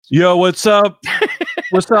Yo, what's up?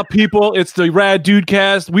 What's up, people? It's the Rad Dude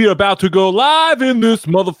Cast. We are about to go live in this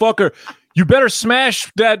motherfucker. You better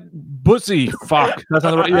smash that pussy. Fuck. That's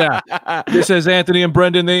not the right. Yeah. This is Anthony and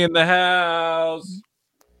Brendan. They in the house.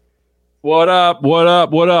 What up? What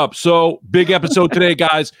up? What up? So, big episode today,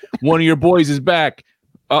 guys. One of your boys is back.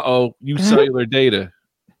 Uh-oh. You cellular data.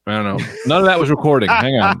 I don't know. None of that was recording.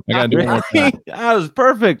 Hang on. I got to do it one more time. That was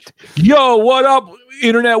perfect. Yo, what up,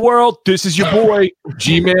 internet world? This is your boy,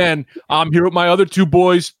 G-Man. I'm here with my other two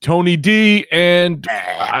boys, Tony D and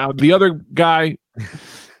the other guy.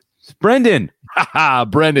 It's Brendan.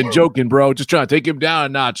 Brendan, joking, bro. Just trying to take him down a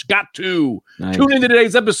notch. Got to. Nice. Tune into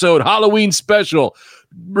today's episode, Halloween special.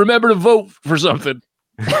 Remember to vote for something.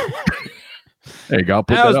 There you go. I'll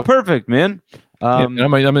put That was up. perfect, man. I'm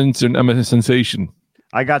a sensation.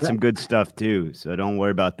 I got some good stuff too, so don't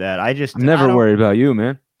worry about that. I'm never worried about you,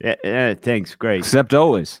 man. Yeah, thanks, great. Except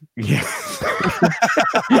always. Yeah.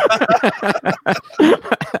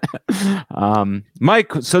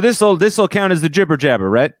 Mike, so this'll count as the jibber jabber,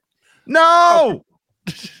 right? No,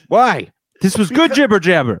 Why? This was good jibber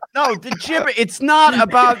jabber. no, the jibber. It's not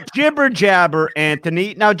about jibber jabber,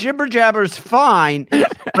 Anthony. Now, jibber jabber's fine,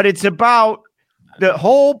 but it's about the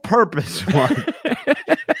whole purpose one.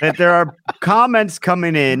 That there are comments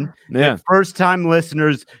coming in. Yeah. That first-time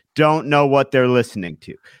listeners don't know what they're listening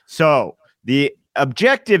to. So the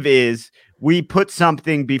objective is we put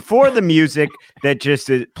something before the music that just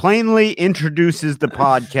plainly introduces the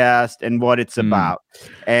podcast and what it's about.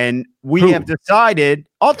 And we have decided,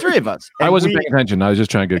 all three of us. I wasn't paying attention. I was just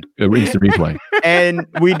trying to get a instant replay. And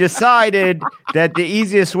we decided that the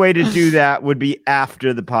easiest way to do that would be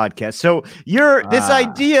after the podcast. So this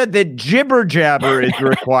idea that jibber jabber is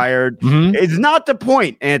required is not the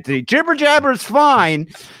point, Anthony. Jibber jabber is fine,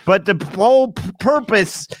 but the whole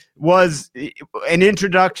purpose was an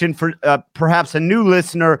introduction for perhaps a new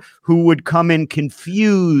listener who would come in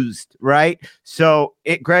confused, right? So,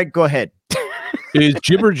 Greg, go ahead. Is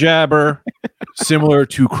jibber jabber similar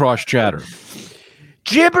to cross chatter?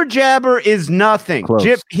 Jibber jabber is nothing. Close.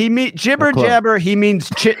 Jibber Close. jabber, he means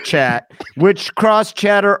chit chat, which cross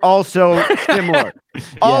chatter also similar.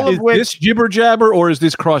 All Is of which. this jibber jabber or is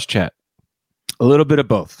this cross chat? A little bit of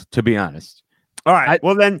both, to be honest. All right.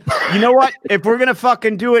 Well, then, you know what? If we're going to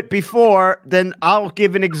fucking do it before, then I'll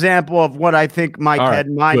give an example of what I think Mike All right, had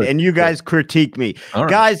in mind, good, and you guys critique me. All right.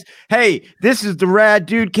 Guys, hey, this is the Rad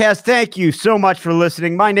Dude Cast. Thank you so much for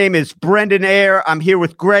listening. My name is Brendan Ayer. I'm here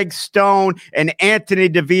with Greg Stone and Anthony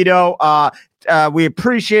DeVito. We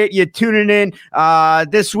appreciate you tuning in.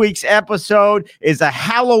 This week's episode is a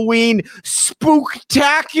Halloween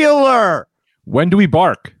spooktacular. When do we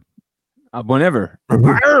bark? Whenever.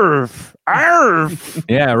 Arf, arf.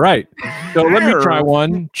 Yeah, right. So let me try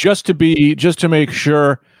one just to make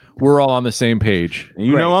sure we're all on the same page.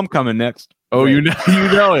 You know I'm coming next. Oh, you know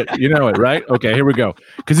it, right? Okay, here we go.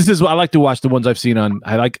 Because this is what I like to watch. The ones I've seen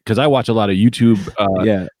because I watch a lot of YouTube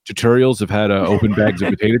tutorials of how to open bags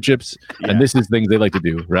of potato chips, and this is things they like to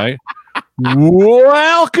do, right?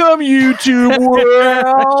 Welcome, YouTube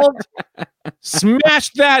world.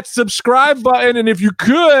 Smash that subscribe button, and if you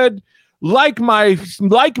could. Like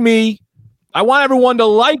me. I want everyone to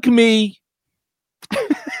like me.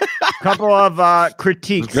 Couple of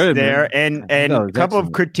critiques Good, there, man. and No, a couple of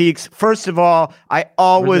excellent. critiques. First of all, I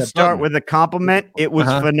always start with a compliment. It was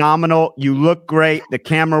phenomenal. You look great. The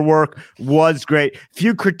camera work was great.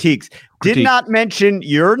 Few critiques. Did not mention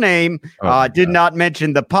your name. Did not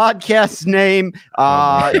mention the podcast's name.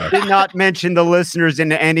 Did not mention the listeners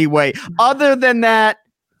in any way. Other than that,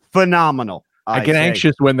 phenomenal. I get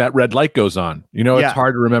anxious when that red light goes on. You know, it's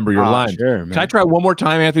hard to remember your line. Sure, man. Can I try one more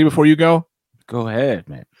time, Anthony, before you go? Go ahead,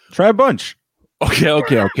 man. Try a bunch. Okay.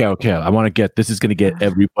 I want to get this is going to get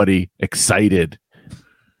everybody excited.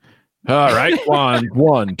 All right.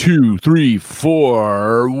 One, two, three,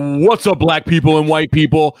 four. What's up, black people and white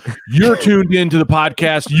people? You're tuned into the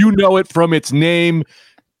podcast. You know it from its name.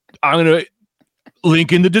 I'm going to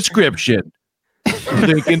link in the description.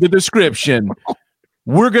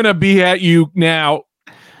 We're going to be at you now.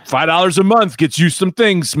 $5 a month gets you some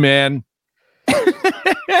things, man.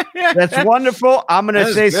 That's wonderful. I'm going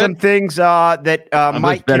to say some things that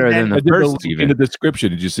Mike better can than then- the first in the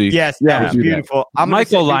description. Did you see? Yes, that was beautiful. I'm gonna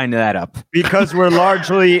Michael say- lined that up. because we're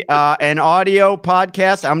largely an audio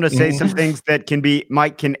podcast. I'm going to say some things that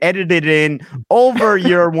Mike can edit it in over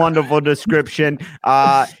your wonderful description.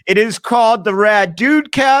 It is called the Rad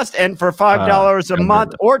Dude Cast, and for $5 a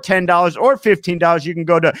month or $10 or $15, you can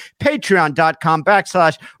go to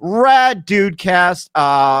patreon.com/Rad Dude Cast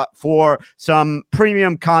for some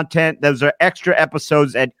premium content. Those are extra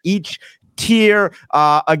episodes at each tier.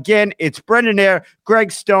 Again, it's Brendan Ayer,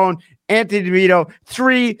 Greg Stone, Anthony DeVito,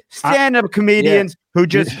 3 stand-up comedians who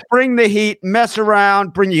just bring the heat, mess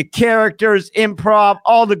around, bring you characters, improv,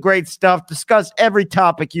 all the great stuff, discuss every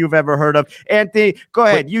topic you've ever heard of. Anthony, go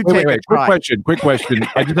ahead. Quick question.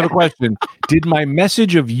 I just have a question. Did my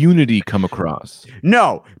message of unity come across?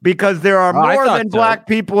 No, because there are more than black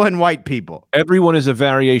people and white people. Everyone is a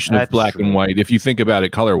variation of black and white, if you think about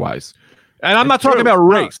it color-wise. And I'm not talking about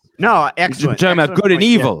race. No, excellent. You're talking about good and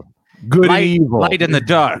evil. Good and evil. Light in the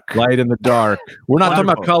dark. Light in the dark. We're not talking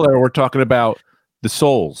about color. We're talking about the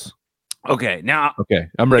souls. Okay,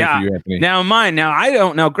 I'm ready for you, Anthony. Now mine. Now I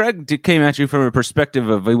don't know. Greg came at you from a perspective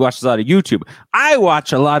of he watches a lot of YouTube. I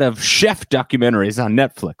watch a lot of chef documentaries on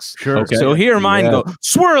Netflix. Sure. Okay. So here mine go.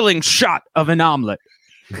 Swirling shot of an omelet.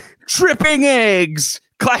 Tripping eggs.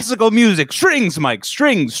 Classical music. Strings, Mike.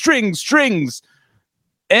 Strings.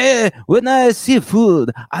 When I see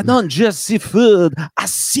food, I don't just see food. I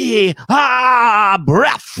see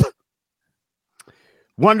breath.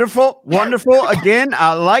 Wonderful. Again,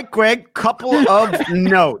 like Greg, couple of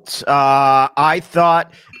notes. I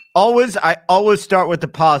always start with the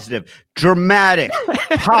positive. Dramatic,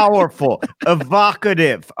 powerful,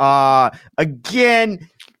 evocative. Again,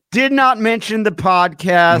 did not mention the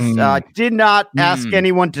podcast, did not ask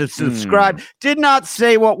anyone to subscribe, did not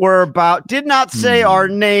say what we're about, did not say our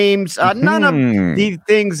names, none of the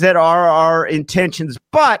things that are our intentions.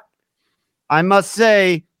 But I must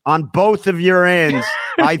say, on both of your ends,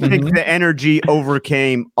 I think the energy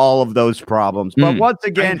overcame all of those problems. But once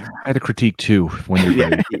again, I had a critique too when you're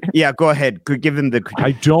ready. Yeah, go ahead. Give him the critique.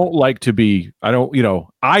 I don't like to be, I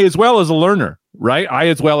as well as a learner, right? I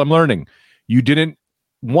as well am learning. You didn't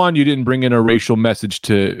bring in a racial message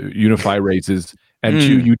to unify races. And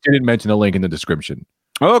 2, you didn't mention a link in the description.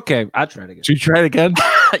 Okay, I'll try it again. Should you try it again?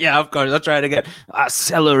 Yeah, of course. I'll try it again.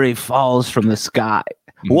 Celery falls from the sky.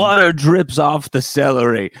 Water drips off the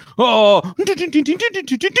celery. Oh,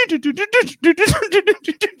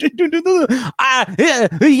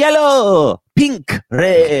 yellow, pink,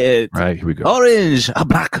 red. Right, here we go. Orange, a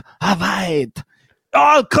black, a white.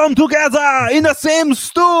 All come together in the same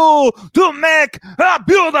stew to make a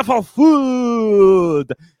beautiful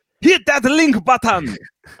food. Hit that link button.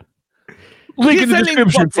 Link in the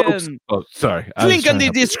description, folks. Oh, sorry. Link in the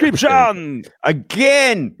description.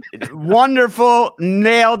 Again, wonderful.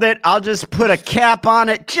 Nailed it. I'll just put a cap on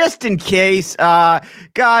it just in case.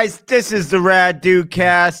 Guys, this is the Rad Dude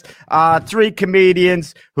Cast. 3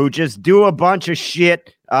 comedians who just do a bunch of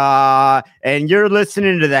shit. And you're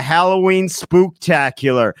listening to the Halloween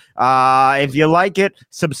Spooktacular. If you like it,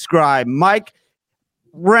 subscribe. Mike,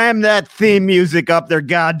 ram that theme music up their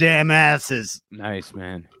goddamn asses. Nice,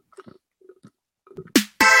 man.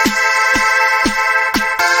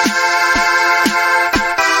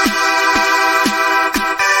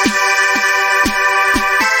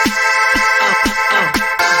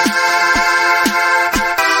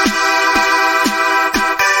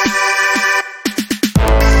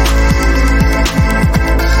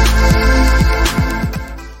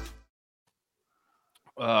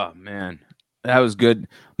 Oh, man. That was good.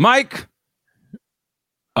 Mike.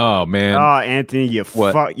 Oh, man. Oh, Anthony, you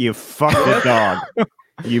fucked the dog.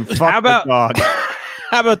 You fucked the dog.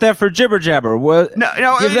 How about that for Jibber Jabber? What?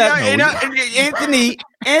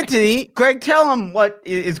 Anthony, Greg, tell him what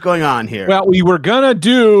is going on here. Well, we were going to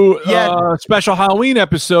do a special Halloween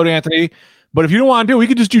episode, Anthony, but if you don't want to do it, we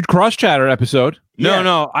could just do Cross Chatter episode.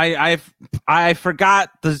 No, I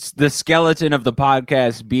forgot the skeleton of the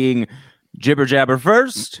podcast being Jibber Jabber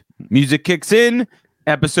first, music kicks in,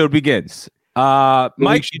 episode begins.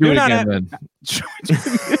 Mike, should do it again then.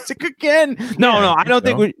 Music again? No, I don't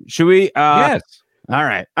think we should. We yes. All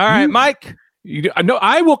right, Mike. No,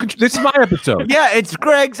 I will. This is my episode. Yeah, it's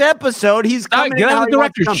Greg's episode. He's coming. Get out of the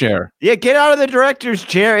director's chair. Yeah, get out of the director's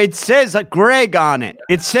chair. It says Greg on it.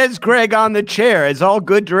 It says Greg on the chair. As all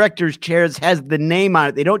good director's chairs has the name on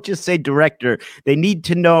it. They don't just say director. They need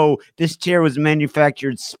to know this chair was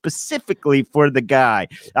manufactured specifically for the guy.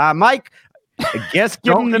 Mike, I guess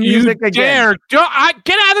give him the music again. Get out of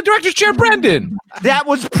the director's chair, Brendan. That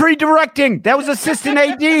was pre-directing. That was assistant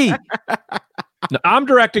AD. No, I'm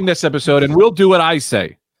directing this episode, and we'll do what I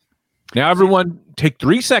say. Now, everyone, take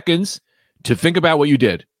 3 seconds to think about what you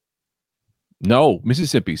did. No,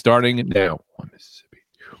 Mississippi, starting now. 1 Mississippi,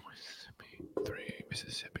 2 Mississippi, 3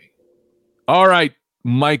 Mississippi. All right,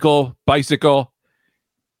 Michael Bicycle,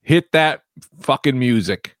 hit that fucking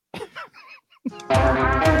music.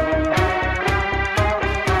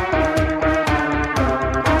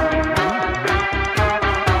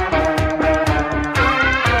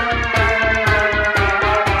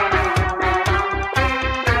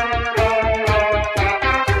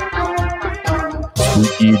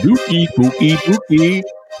 dookie, spooky, spooky.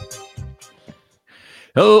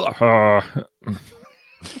 Oh,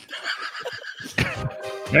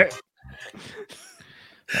 hey,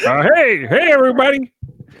 everybody.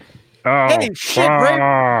 Oh, Hey, shit,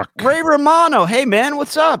 Ray Romano. Hey, man,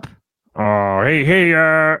 what's up? Oh, hey,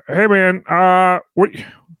 man. What?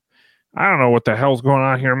 I don't know what the hell's going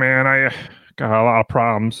on here, man. I got a lot of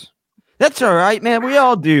problems. That's all right, man. We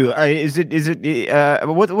all do.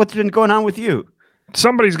 What's been going on with you?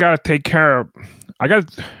 Somebody's got to take care of. I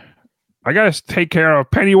got to take care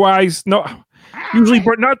of Pennywise. No, usually,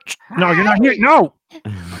 but not. No, you're not here. No.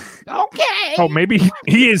 Okay. Oh, maybe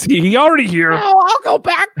he is. He already here. Oh, I'll go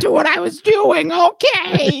back to what I was doing.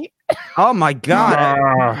 Okay. Oh my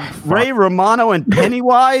God, Ray Romano and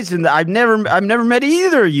Pennywise, and I've never met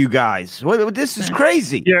either of you guys. This is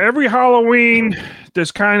crazy. Yeah, every Halloween,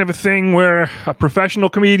 there's kind of a thing where a professional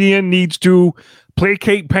comedian needs to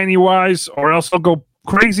placate Pennywise, or else they'll go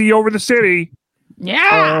crazy over the city.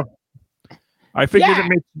 Yeah. I figured it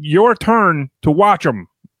makes your turn to watch them.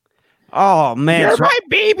 Oh man, You're my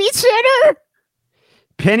babysitter.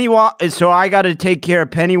 Pennywise. So I got to take care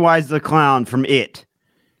of Pennywise the clown from It.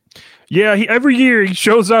 Yeah, every year he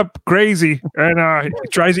shows up crazy and he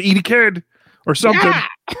tries to eat a kid or something. Yeah.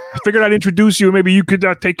 I figured I'd introduce you. Maybe you could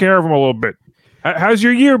take care of him a little bit. How's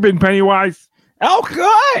your year been, Pennywise? Oh,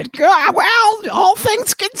 good. Well, all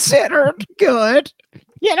things considered, good.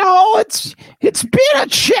 You know, it's been a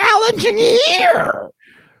challenging year.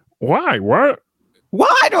 Why? What?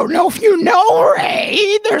 Well, I don't know if you know,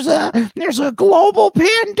 Ray. There's a global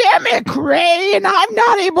pandemic, Ray, and I'm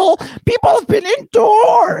not able. People have been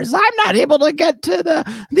indoors. I'm not able to get to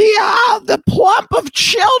the plump of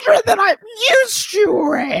children that I'm used to,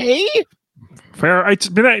 Ray. Fair. It's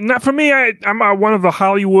been not for me. I'm one of the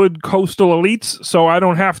Hollywood coastal elites, so I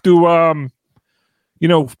don't have to,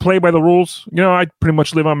 play by the rules. I pretty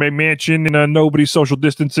much live on my mansion and nobody's social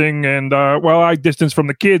distancing, and I distance from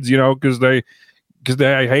the kids, because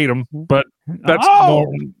I hate them, but that's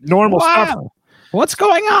normal stuff. What's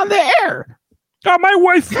going on there? My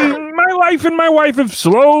wife and my wife have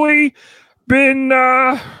slowly been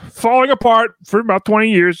falling apart for about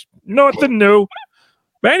 20 years. Nothing new.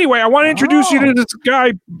 But anyway, I want to introduce you to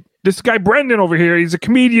this guy Brendan over here. He's a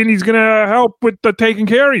comedian. He's going to help with taking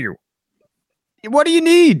care of you. What do you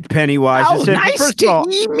need, Pennywise? Oh, nice to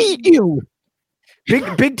meet you.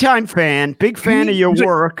 Big time fan. Big fan of your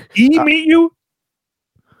work. Meet you?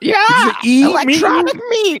 Yeah, electronic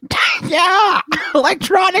meat. Yeah,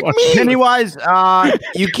 electronic meat. Pennywise,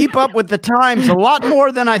 you keep up with the times a lot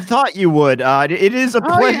more than I thought you would. It is a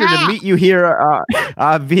pleasure to meet you here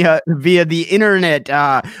via the internet.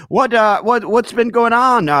 What's been going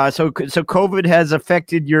on? So COVID has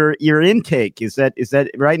affected your intake. Is that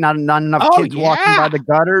right? Not enough kids walking by the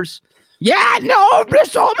gutters. Yeah, no,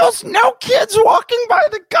 there's almost no kids walking by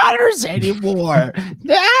the gutters anymore.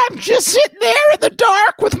 I'm just sitting there in the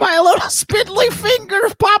dark with my little spindly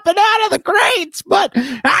fingers popping out of the grates, but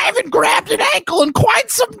I haven't grabbed an ankle in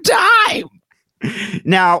quite some time.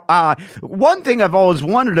 Now, one thing I've always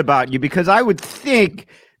wondered about you, because I would think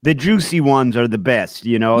the juicy ones are the best,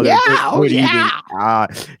 Yeah, do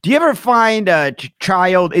you ever find a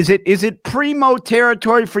child? Is it primo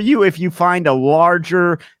territory for you if you find a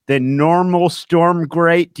larger than normal storm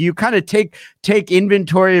grate? Do you kind of take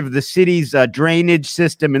inventory of the city's drainage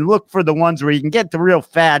system and look for the ones where you can get the real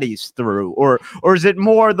fatties through, or is it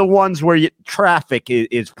more the ones where traffic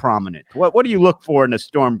is prominent? What do you look for in a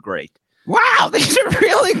storm grate? Wow, these are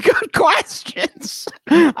really good questions.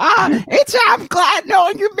 I'm glad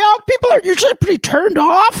knowing you. People are usually pretty turned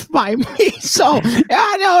off by me, so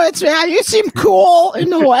I know you seem cool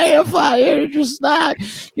in the way of you're just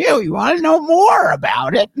you want to know more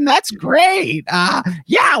about it, and that's great.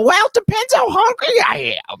 It depends how hungry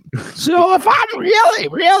I am. So if I'm really,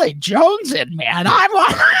 really jonesing, man, I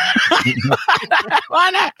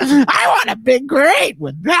want a big grate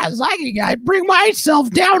with that. I bring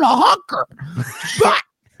myself down a hunker. But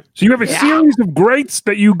so you have a series of grates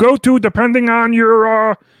that you go to depending on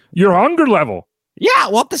your hunger level. Yeah,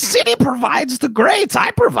 well, the city provides the grates.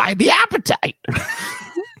 I provide the appetite.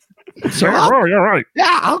 So right.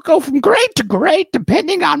 Yeah, I'll go from grate to grate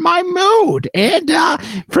depending on my mood. And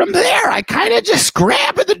from there, I kind of just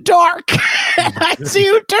grab in the dark and I see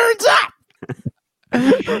who turns up.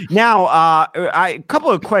 Now, a couple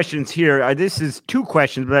of questions here. This is two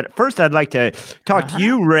questions, but first I'd like to talk to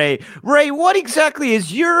you, Ray. Ray, what exactly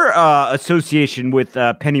is your association with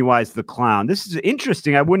Pennywise the Clown? This is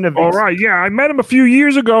interesting. I wouldn't have... All right, yeah. I met him a few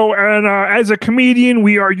years ago, and as a comedian,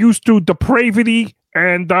 we are used to depravity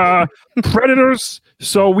and predators,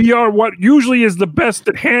 so we are what usually is the best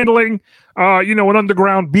at handling an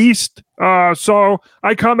underground beast. So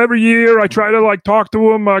I come every year. I try to like talk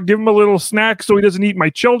to him, give him a little snack so he doesn't eat my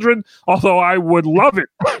children. Although I would love it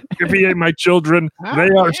if he ate my children. They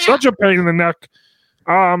are such a pain in the neck.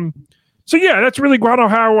 So yeah, that's really Guano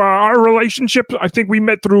how our relationship. I think we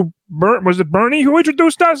met through. Was it Bernie who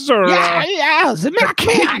introduced us? Or Yeah, it was the Mac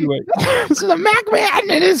Man. So the Mac Man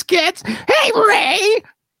and his kids. Hey, Ray,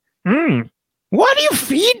 what do you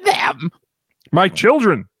feed them? My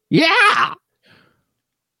children. Yeah.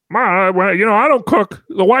 Well, I don't cook.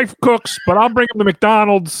 The wife cooks, but I'll bring them to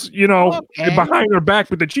McDonald's, behind her back.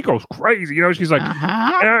 But then she goes crazy. She's like,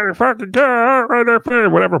 fucking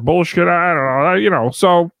whatever bullshit. I don't know.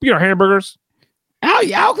 So, hamburgers. Oh,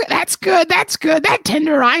 yeah. Okay, that's good. That's good. That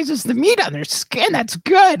tenderizes the meat on their skin. That's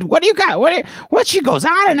good. What do you got? What she goes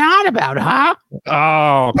on and on about, huh?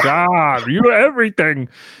 Oh, God. You everything.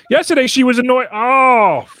 Yesterday, she was annoyed.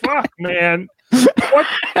 Oh, fuck, man. What?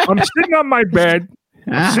 I'm sitting on my bed.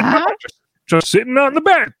 Just sitting on the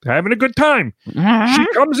bed, having a good time. She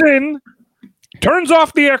comes in, turns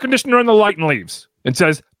off the air conditioner and the light and leaves, and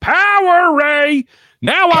says, "Power, Ray!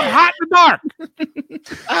 Now I'm hot in the dark."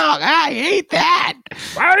 Oh, I hate that.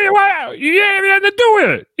 You ain't even to do with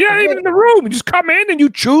it. You ain't even in the room. You just come in and you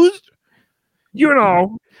choose.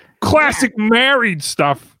 Classic married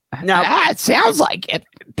stuff. Now, it sounds like it.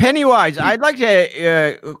 Pennywise, I'd like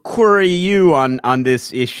to query you on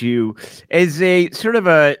this issue as a sort of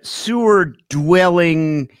a sewer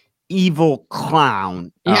dwelling evil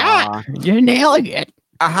clown. Yeah, you're nailing it.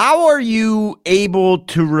 How are you able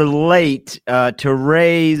to relate to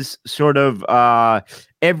Ray's sort of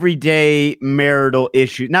everyday marital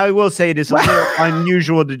issue? Now, I will say it is a little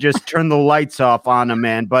unusual to just turn the lights off on a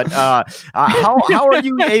man, but how are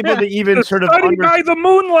you able to even sort of by the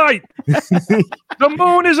moonlight? The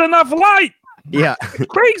moon is enough light. Yeah,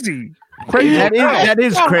 crazy. That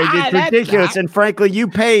is crazy. It's ridiculous. And frankly, you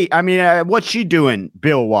pay. I mean, what's she doing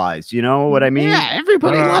bill wise? You know what I mean? Yeah,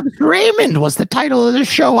 Everybody Loves Raymond was the title of the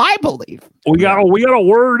show, I believe. We got a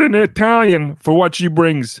word in Italian for what she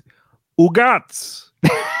brings. Ugats.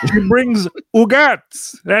 She brings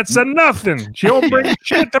ugats. That's a nothing. She don't bring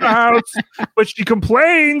shit to the house, but she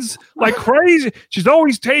complains like crazy. She's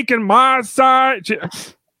always taking my side.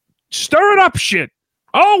 Stirring up shit.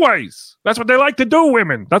 Always. That's what they like to do,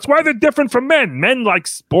 women. That's why they're different from men. Men like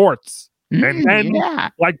sports. And men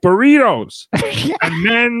like burritos. And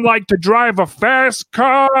men like to drive a fast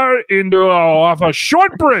car off a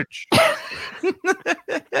short bridge.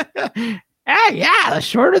 The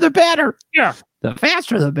shorter the better. Yeah. The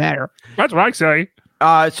faster the better. That's what I say.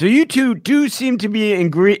 So you two do seem to be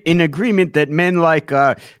in agreement that men like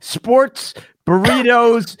sports,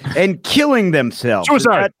 burritos, and killing themselves.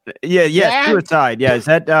 Suicide. Suicide. Yeah, is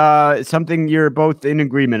that something you're both in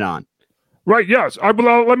agreement on? Right, yes.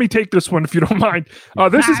 Let me take this one if you don't mind.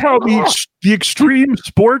 This is how the extreme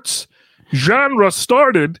sports genre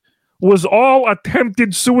started, was all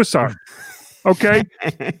attempted suicide. Okay?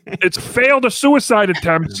 It's failed suicide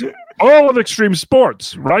attempts, all of extreme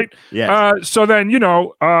sports, right? Yeah. So then,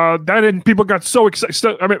 then people got so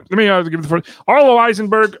excited. I mean, let me give the first. Arlo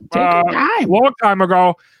Eisenberg, a long time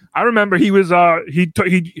ago, I remember he was,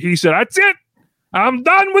 he said, "That's it. I'm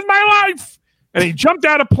done with my life." And he jumped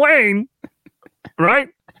out of a plane, right?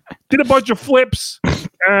 Did a bunch of flips,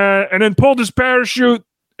 and then pulled his parachute.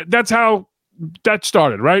 That's how that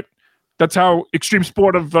started, right? That's how extreme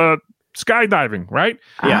sport of skydiving, right?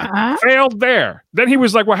 Yeah. Failed there. Then he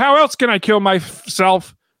was like, well, how else can I kill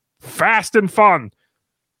myself? Fast and fun.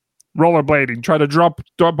 Rollerblading, try to drop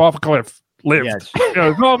off a cliff. Lived. Yes.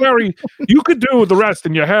 It's all very, you could do the rest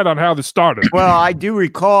in your head on how this started. Well, I do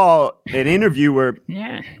recall an interview where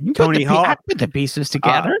Tony Hawk put the pieces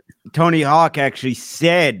together. Tony Hawk actually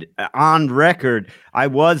said on record, "I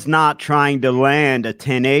was not trying to land a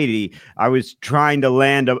 1080. I was trying to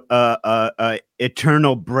land a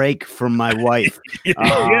eternal break from my wife."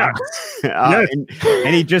 Yes.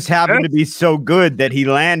 And he just happened to be so good that he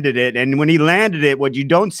landed it. And when he landed it, what you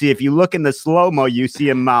don't see, if you look in the slow-mo, you see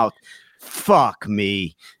him mouth, "Fuck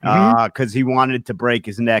me," because he wanted to break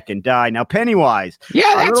his neck and die. Now, Pennywise.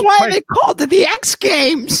 Yeah, that's why they called it the X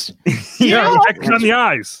Games. Yeah, X on the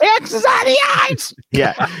eyes. X is on the eyes.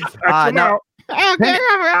 Yeah. Now,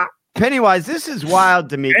 Pennywise, this is wild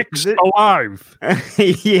to me. X alive.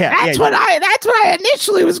 That's what I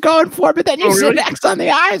initially was going for, but then you said X on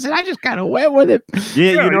the eyes, and I just kind of went with it.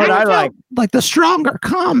 Yeah, you know what I like? Like the stronger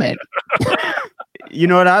comment. You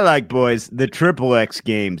know what I like, boys? The triple X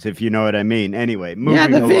games, if you know what I mean. Anyway,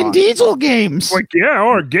 moving the Vin along. Diesel games. Like,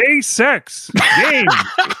 or gay sex games.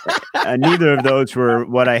 Neither of those were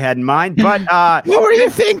what I had in mind. But what were you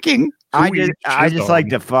thinking? I just like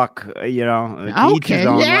to fuck, you know. Each his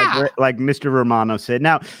own, like Mr. Romano said.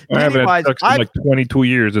 Now, I haven't had sex in like 22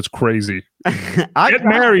 years. It's crazy. Get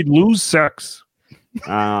married, lose sex.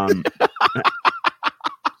 I've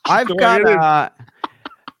got.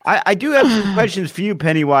 I do have some questions for you,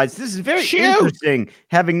 Pennywise. This is very interesting.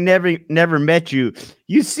 Having never met you,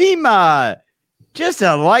 you seem just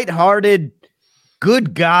a lighthearted,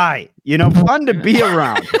 good guy. You know, fun to be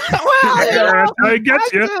around. Well, you know, I get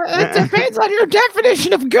you. It depends on your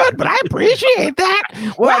definition of good, but I appreciate that.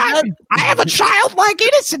 Well, I have a childlike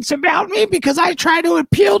innocence about me because I try to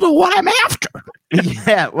appeal to what I'm after.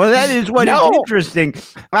 Yeah, well, that is what is interesting.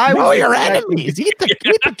 I know your enemies. Eat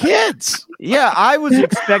the kids. Yeah, I was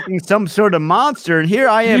expecting some sort of monster, and here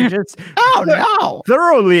I am just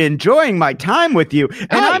thoroughly enjoying my time with you.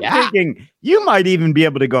 And I'm thinking you might even be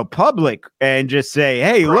able to go public and just say,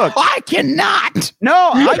 "Hey, look, I cannot." No,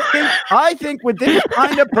 I think with this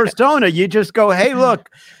kind of persona, you just go, "Hey, look,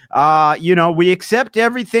 you know, we accept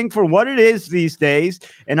everything for what it is these days,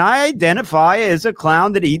 and I identify as a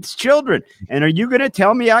clown that eats children. And are you going to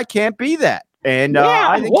tell me I can't be that?" And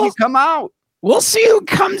I think you come out. We'll see who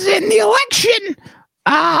comes in the election.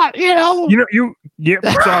 Sorry.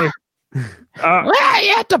 Well,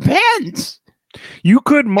 it depends. You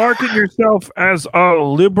could market yourself as a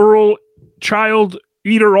liberal child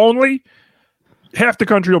eater only. Half the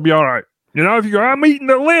country will be all right. You know, if you go, I'm eating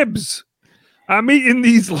the libs. I'm eating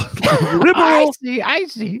these liberal I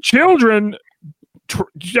see. children.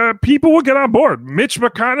 People will get on board. Mitch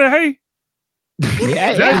McConaughey.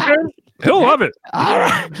 Yeah. He'll love it. All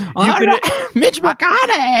right. Mitch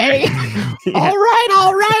McConaughey. All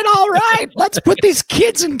right. Let's put these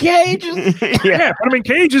kids in cages. Yeah, put them in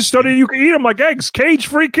cages so that you can eat them like eggs.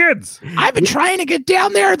 Cage-free kids. I've been trying to get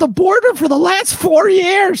down there at the border for the last 4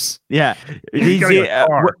 years. Yeah.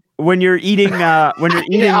 When you're eating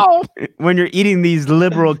these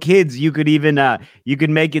liberal kids, you could even you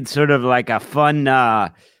could make it sort of like a fun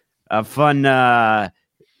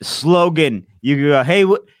slogan. You could go,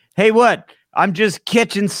 hey, what? I'm just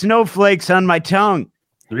catching snowflakes on my tongue.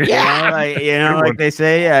 Yeah, like they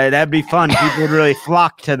say, that'd be fun. People would really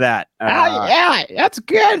flock to that. Yeah, that's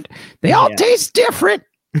good. They all taste different.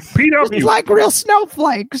 Pete up, like real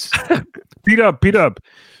snowflakes. Pete up.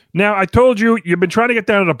 Now, I told you, you've been trying to get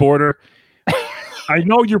down to the border. I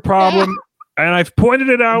know your problem, and I've pointed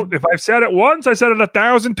it out. If I've said it once, I said it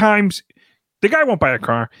 1,000 times. The guy won't buy a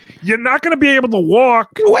car. You're not going to be able to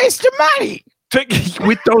walk. Waste of money.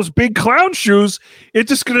 With those big clown shoes.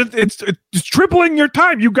 It's tripling your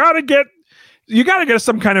time. You gotta get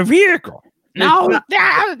some kind of vehicle. No,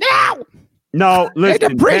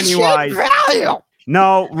 listen, Pennywise. Value.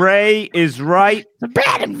 No, Ray is right. It's a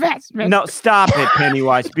bad investment. No, stop it,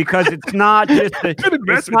 Pennywise, because it's not just a good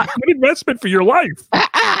investment for your life.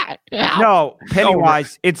 No,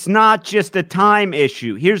 Pennywise, it's not just a time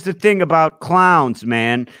issue. Here's the thing about clowns,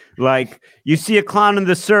 man. Like, you see a clown in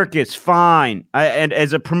the circus, fine. And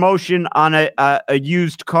as a promotion on a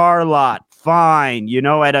used car lot, fine. You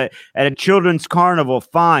know, at a children's carnival,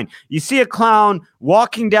 fine. You see a clown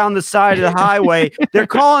walking down the side of the highway, they're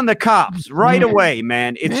calling the cops right away,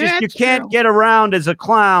 man. It's just you can't get around as a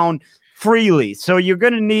clown freely. So you're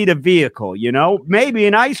going to need a vehicle, you know? Maybe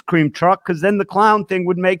an ice cream truck, because then the clown thing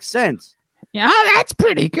would make sense. Yeah, that's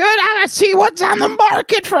pretty good. Let's see what's on the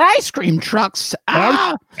market for ice cream trucks.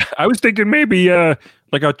 I was thinking maybe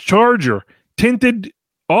like a Charger,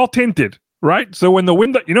 all tinted. Right? So when the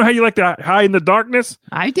window, you know how you like to hide in the darkness?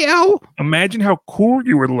 I do. Imagine how cool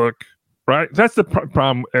you would look. Right? That's the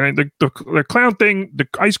problem. And the clown thing, the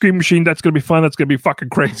ice cream machine, that's going to be fun. That's going to be fucking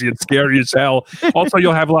crazy and scary as hell. Also,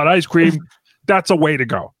 you'll have a lot of ice cream. That's a way to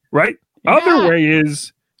go. Right? Yeah. Other way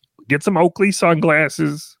is get some Oakley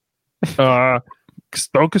sunglasses,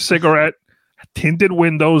 smoke a cigarette, tinted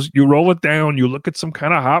windows. You roll it down. You look at some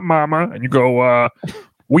kind of hot mama and you go,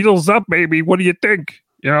 wheels up, baby. What do you think?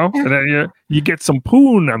 You know, and then you get some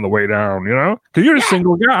poon on the way down, you know, because you're a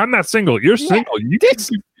single guy. I'm not single. You're single. You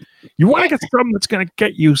want to get something that's going to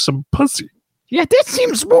get you some pussy. Yeah, this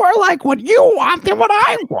seems more like what you want than what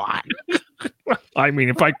I want. I mean,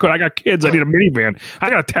 if I could, I got kids. I need a minivan.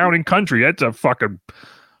 I got a town and country. That's a fucking,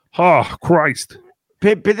 oh, Christ.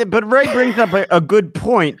 But Ray brings up a good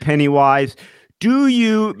point, Pennywise. Do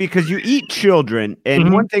you, because you eat children,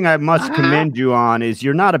 and one thing I must commend you on is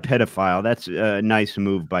you're not a pedophile. That's a nice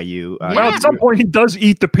move by you. Well, at some point, he does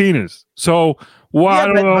eat the penis. So, I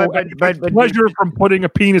don't know. But pleasure from putting a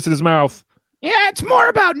penis in his mouth. Yeah, it's more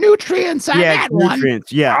about nutrients on that one.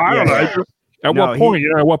 Nutrients. Yeah. I don't know. At what point?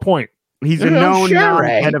 At what point? He's a Oh, known sure,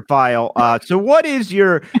 Ray. pedophile. So what is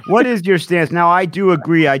your stance? Now, I do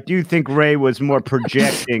agree. I do think Ray was more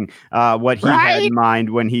projecting what he had Right? in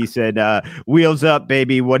mind when he said, "Wheels up,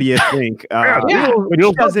 baby. What do you think?" Yeah. Which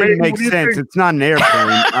Wheels up, doesn't baby, make what do you sense. think? It's not an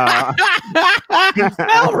airplane.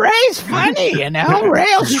 Well, Ray's funny,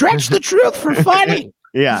 Ray'll stretch the truth for funny.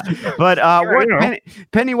 Yeah, but what you know.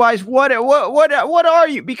 Pennywise? What are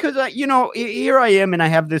you? Because here I am, and I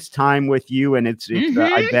have this time with you, and it's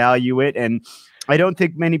I value it, and I don't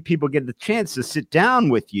think many people get the chance to sit down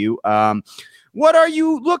with you. What are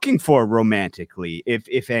you looking for romantically,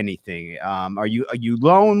 if anything? Are you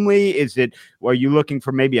lonely? Are you looking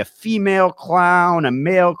for maybe a female clown, a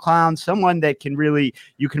male clown, someone that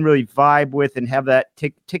you can really vibe with and have that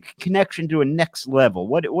take connection to a next level?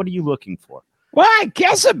 What are you looking for? Well, I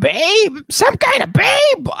guess a babe, some kind of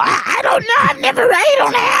babe. I don't know.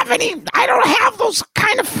 I don't have those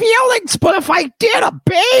kind of feelings. But if I did a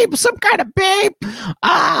babe, some kind of babe,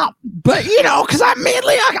 but because I'm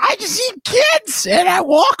mainly, I just eat kids and I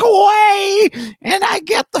walk away and I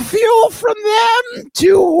get the fuel from them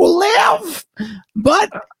to live.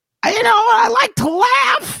 But, I like to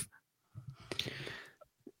laugh.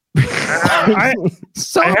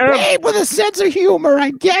 So I have- babe with a sense of humor,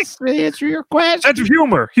 I guess, to answer your question. Sense of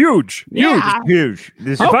humor, huge. Yeah. Huge.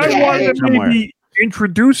 This If Okay. I wanted to somewhere. maybe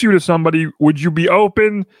introduce you to somebody, would you be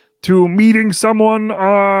open to meeting someone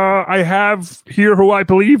I have here who I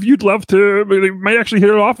believe you'd love to may actually hit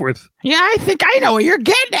it off with? Yeah, I think I know what you're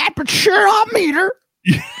getting at, but sure, I'll meet her.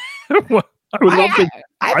 Well, I would love to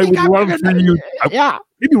I I think would I'm love gonna- for you- Yeah.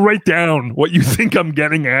 maybe write down what you think I'm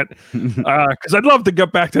getting at, because I'd love to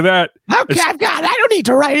get back to that. Okay, I've got it. I don't need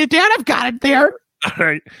to write it down. I've got it there. All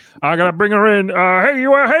right, I gotta bring her in.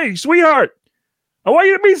 Hey, sweetheart, I want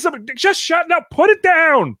you to meet somebody. Just shut up. Put it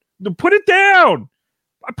down. Put it down.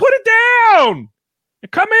 Put it down.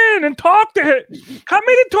 Come in and talk to him. Come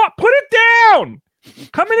in and talk. Put it down.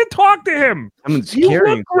 Come in and talk to him. Someone's You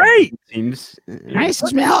carrying look great. something, it seems. I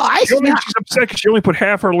smell. She's upset because she only put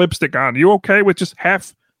half her lipstick on. You okay with just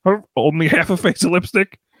only half a face of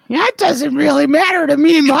lipstick? That doesn't really matter to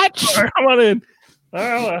me much. All right, come on in.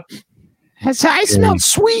 I smell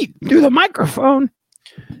sweet through the microphone.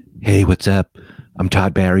 Hey, what's up? I'm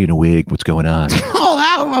Todd Barry in a wig. What's going on?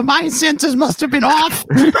 My senses must have been off.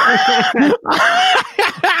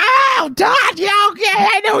 Oh, Todd, yeah, okay.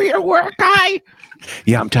 I know your work guy.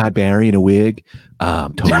 Yeah, I'm Todd Barry in a wig.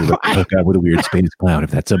 Totally hook up with a weird space clown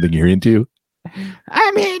if that's something you're into.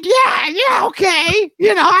 I mean, yeah, okay.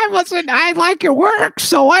 I like your work,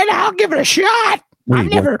 so I'll give it a shot.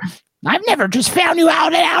 Wait, I've never just found you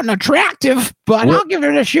out and attractive, but I'll give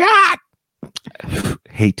it a shot.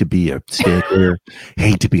 Hate to be a stickler.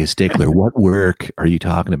 What work are you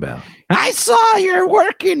talking about? I saw your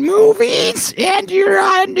work in movies, and you're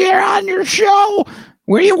on your show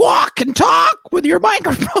where you walk and talk with your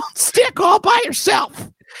microphone stick all by yourself.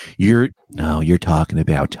 You're talking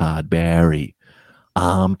about Todd Barry.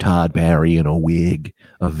 I'm Todd Barry in a wig,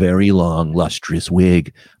 a very long, lustrous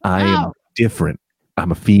wig. I am Oh. different.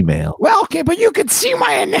 I'm a female. Well, okay, but you can see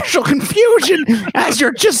my initial confusion as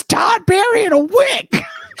you're just Todd Barry in a wig.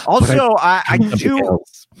 Also, I do,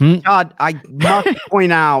 else. Todd, I must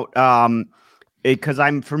point out, because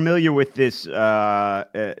I'm familiar with this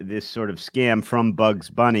this sort of scam from Bugs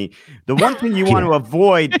Bunny. The one thing you want to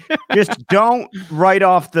avoid, just don't right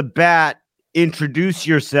off the bat introduce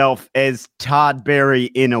yourself as Todd Barry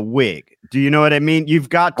in a wig. Do you know what I mean? You've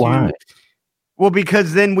got to. Why? Well,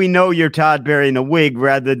 because then we know you're Todd Barry in a wig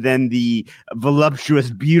rather than the voluptuous,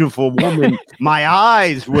 beautiful woman my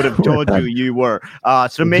eyes would have told you were.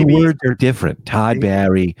 So maybe the words are different. Todd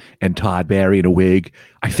Barry and Todd Barry in a wig.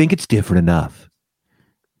 I think it's different enough.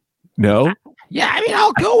 No, Yeah, I mean,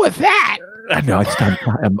 I'll go with that. no,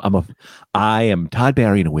 I am Todd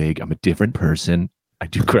Barry in a wig. I'm a different person. I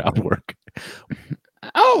do crowd work.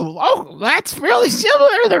 Oh, that's really similar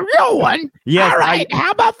to the real one. Yes, All right, how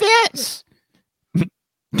about this?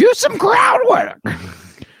 Do some crowd work.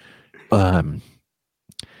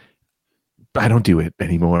 I don't do it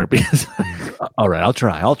anymore because. All right, I'll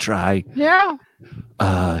try. Yeah.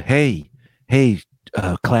 Hey,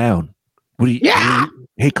 clown. What do you? Yeah.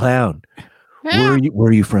 Hey, clown. Yeah. Where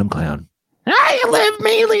are you from, clown? I live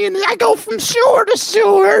mainly and I go from sewer to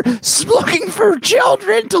sewer looking for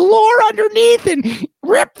children to lure underneath and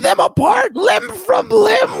rip them apart limb from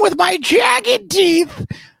limb with my jagged teeth.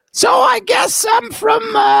 So I guess I'm from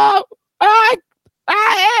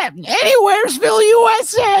Anywheresville,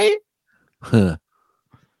 USA. Huh.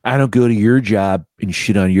 I don't go to your job and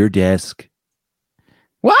shit on your desk.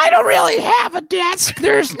 Well, I don't really have a desk.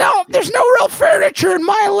 There's no real furniture in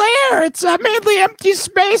my lair. It's mainly empty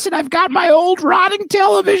space, and I've got my old rotting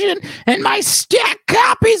television and my stacked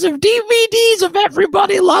copies of DVDs of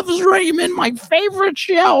Everybody Loves Raymond, my favorite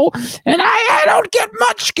show. And I don't get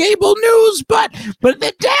much cable news, but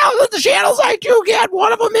the channels I do get,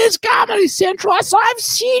 one of them is Comedy Central. So I've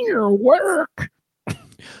seen your work.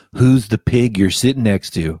 Who's the pig you're sitting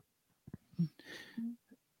next to?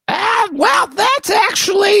 Well, that's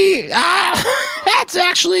actually the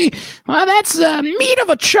meat of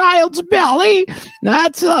a child's belly.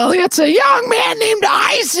 That's a young man named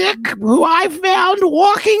Isaac who I found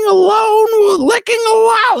walking alone, licking a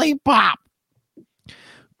lollipop.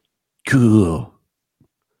 Cool.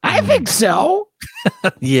 I think so.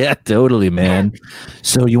 Yeah, totally, man.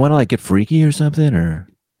 So you want to like get freaky or something, or?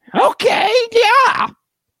 Okay, yeah.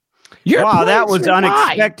 Wow, that points was are mine.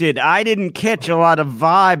 unexpected. I didn't catch a lot of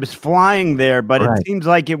vibes flying there, but Right. it seems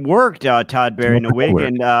like it worked, Todd Barry in a wig. Worked.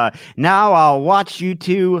 And now I'll watch you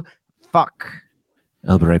two fuck.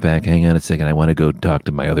 I'll be right back. Hang on a second. I want to go talk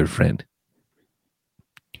to my other friend.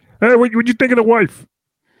 Hey, what you think of the wife?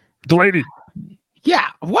 The lady. Yeah.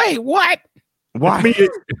 Wait, what? Why? I mean,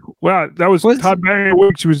 well, that was Todd Barry.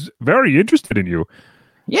 She was very interested in you.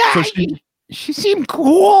 Yeah, So she seemed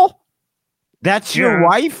cool. That's your Yeah.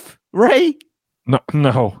 wife, Ray? No.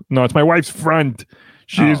 It's my wife's friend.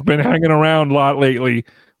 She's been hanging around a lot lately.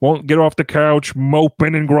 Won't get off the couch,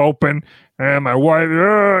 moping and groping. And my wife,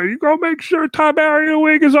 you go make sure Todd Barry in a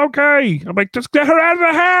wig is okay. I'm like, just get her out of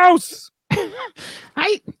the house.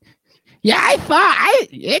 I thought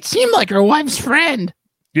it seemed like her wife's friend.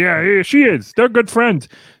 Yeah, she is. They're good friends.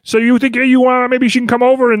 So you think you want maybe she can come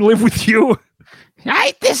over and live with you?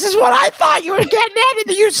 This is what I thought you were getting at,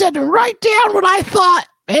 and you said to write down what I thought,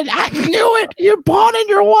 and I knew it. You're pawning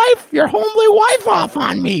your homely wife off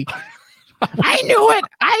on me. I knew it.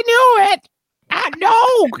 I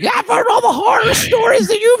know. I've heard all the horror stories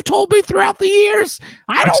that you've told me throughout the years.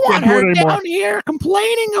 I don't want can't do her it anymore. down here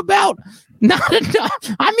complaining about not enough.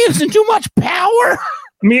 I'm using too much power.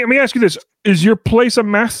 Let me ask you this. Is your place a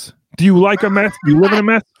mess? Do you like a mess? Do you live in a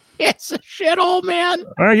mess? It's a shithole, man.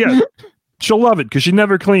 Yeah. She'll love it because she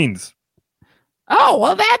never cleans. Oh,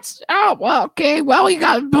 well, okay. Well, you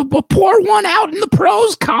got to pour one out in the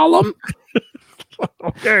pros column.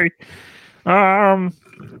 Okay.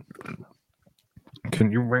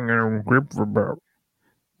 Can you bring a grip for about?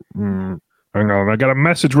 Hang on, I got a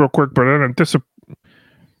message real quick, but I don't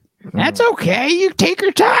That's okay. You take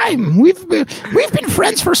your time. We've been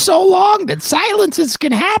friends for so long that silences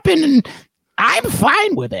can happen, and I'm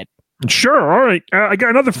fine with it. Sure, all right. I got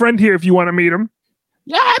another friend here if you want to meet him.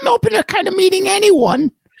 Yeah, I'm open to kind of meeting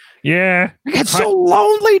anyone. Yeah, I get so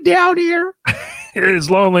lonely down here. it is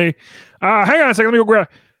lonely. Hang on a second. Let me go grab.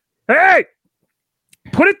 Hey,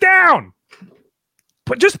 put it down.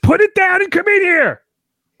 Just put it down and come in here.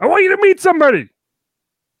 I want you to meet somebody.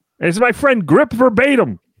 It's my friend Grip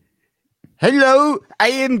Verbatim. Hello, I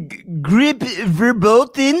am Grip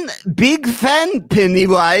Verboten, big fan,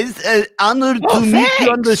 Pennywise. Honored to meet you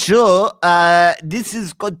on the show.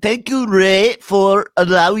 Thank you, Ray, for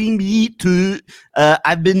allowing me to.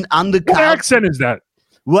 I've been on the What couch. accent is that?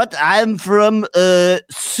 What? I'm from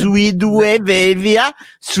Swedway,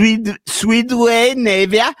 Swedway,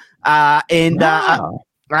 and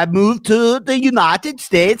I moved to the United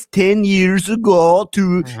States 10 years ago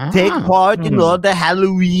to take part in all the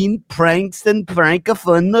Halloween pranks and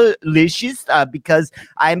prank-a-fun-licious because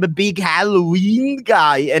I'm a big Halloween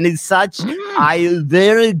guy. And as such, I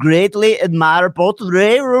very greatly admire both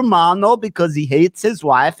Ray Romano because he hates his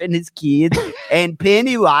wife and his kids, and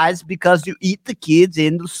Pennywise because you eat the kids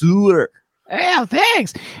in the sewer. Yeah,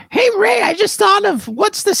 thanks. Hey, Ray, I just thought of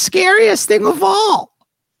what's the scariest thing of all?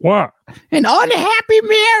 What? An unhappy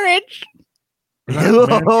marriage.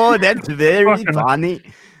 Oh, that's very funny.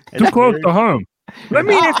 Too close to home. Let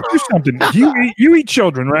me ask you something. You eat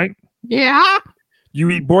children, right? Yeah. You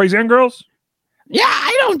eat boys and girls? Yeah,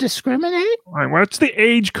 I don't discriminate. All right, what's the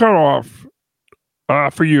age cutoff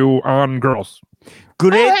for you on girls?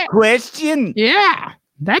 Great question. Yeah,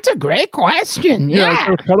 that's a great question. Yeah.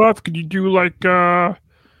 So cutoff, could you do like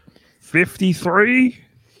 53?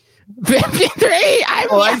 53? I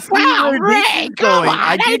see where this Ray, is come going. on.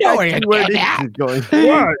 I know where you're where getting this at. is going.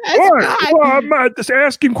 What? Well, I'm just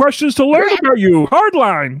asking questions to learn about you.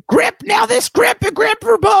 Hardline. Grip, now this grip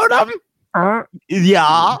verboten.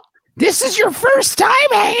 Yeah. This is your first time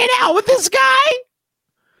hanging out with this guy?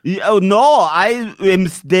 Oh, no, I am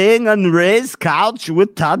staying on Ray's couch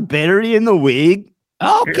with Todd Barry in a wig.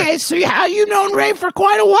 Okay, so how you known Ray for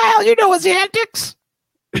quite a while? You know his antics?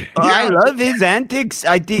 I love his antics.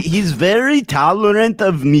 I think he's very tolerant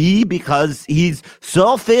of me because he's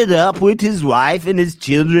so fed up with his wife and his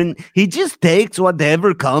children. He just takes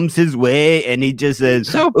whatever comes his way, and he just says,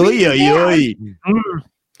 So "Oy, oy, oy."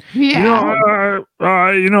 They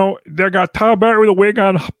got Todd Barry with a wig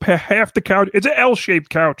on half the couch. It's an L-shaped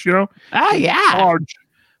couch, you know. Oh yeah. Large.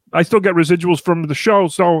 I still get residuals from the show,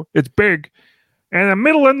 so it's big. And in the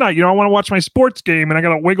middle of the night, I want to watch my sports game, and I got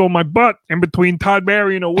to wiggle my butt in between Todd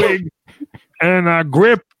Barry and a wig and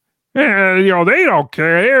Grip. And, they don't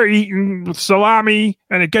care. They're eating salami,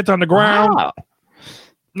 and it gets on the ground. Wow.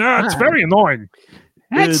 No, it's very annoying.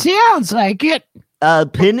 That sounds like it.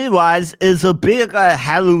 Pennywise is a big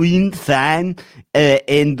Halloween fan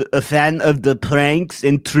and a fan of the pranks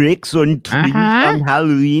and tricks on trees on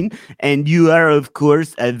Halloween. And you are, of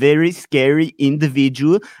course, a very scary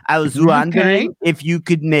individual. I was wondering if you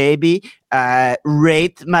could maybe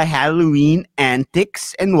rate my Halloween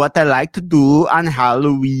antics and what I like to do on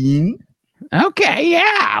Halloween. Okay,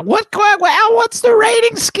 yeah. What's the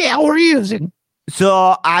rating scale we're using?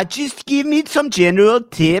 So just give me some general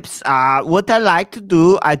tips. What I like to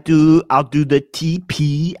do, I'll do the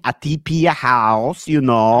TP. I TP a house,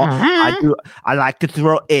 I like to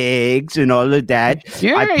throw eggs and all of that.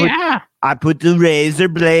 Sure, I put the razor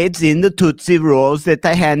blades in the Tootsie Rolls that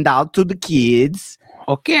I hand out to the kids.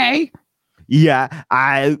 Okay. Yeah,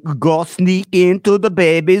 I go sneak into the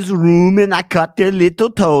baby's room and I cut their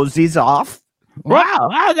little toesies off.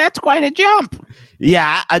 Wow, that's quite a jump.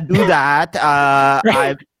 Yeah, I do that.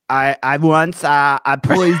 I once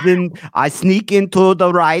I sneak into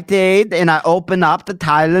the Rite Aid and I open up the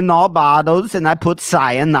Tylenol bottles and I put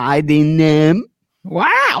cyanide in them.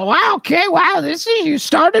 Wow, okay, wow. You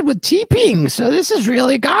started with TPing, so this has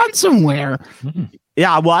really gone somewhere.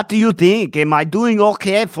 Yeah, what do you think? Am I doing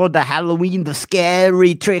okay for the Halloween, the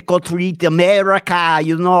scary trick-or-treat America?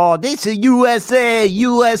 This is USA.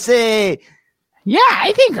 Yeah,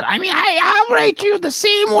 I'll rate you the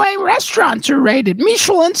same way restaurants are rated.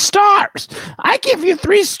 Michelin stars. I give you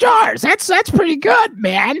 3 stars. That's pretty good,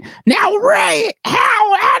 man. Now, Ray,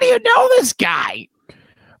 how do you know this guy?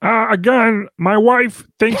 Again, my wife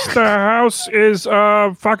thinks the house is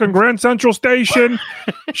fucking Grand Central Station.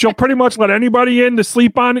 She'll pretty much let anybody in to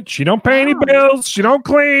sleep on it. She don't pay any bills. She don't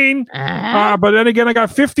clean. But then again, I got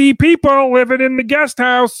 50 people living in the guest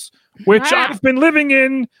house, which I've been living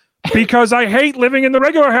in because I hate living in the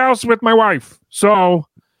regular house with my wife. So,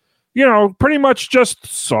 pretty much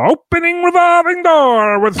just opening revolving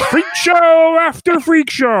door with freak show after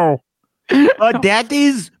freak show. But that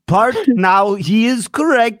is part. Now, he is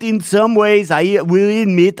correct in some ways. I will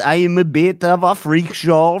admit I am a bit of a freak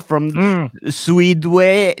show from Sweden,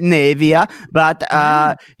 but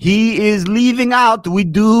he is leaving out. We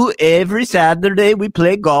do every Saturday. We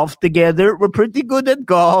play golf together. We're pretty good at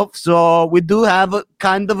golf, so we do have a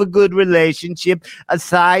kind of a good relationship.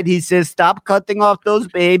 Aside, he says, stop cutting off those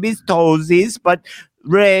babies' toesies. But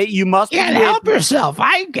Ray, you must help yourself.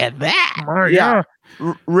 I get that. Yeah.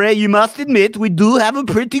 Ray, you must admit we do have a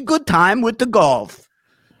pretty good time with the golf.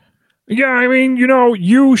 Yeah,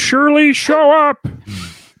 you surely show up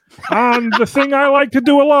on the thing I like to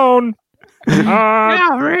do alone.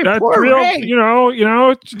 Ray, that's poor real. Ray.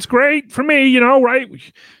 It's great for me. Right?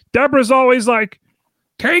 Deborah's always like,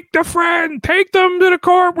 take them to the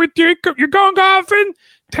court with you. You're going golfing.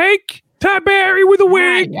 Take Todd Barry with a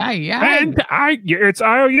wig. Yeah. And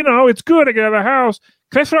it's good to get a house.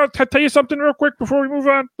 Can I tell you something real quick before we move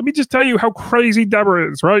on? Let me just tell you how crazy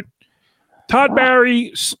Deborah is, right? Todd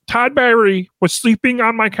Barry was sleeping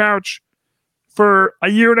on my couch for a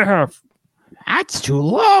year and a half. That's too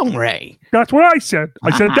long, Ray. That's what I said.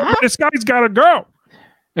 I said, Deborah, this guy's got to go.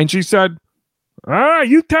 And she said, all right,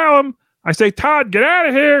 you tell him. I say, Todd, get out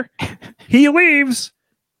of here. He leaves.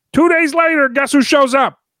 2 days later, guess who shows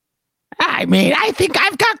up? I think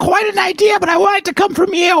I've got quite an idea, but I want it to come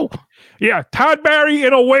from you. Yeah, Todd Barry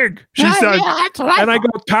in a wig, she said. Yeah, that's what I go,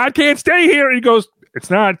 Todd can't stay here. And he goes,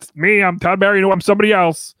 it's not me. I'm Todd Barry. No, I'm somebody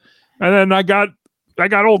else. And then I got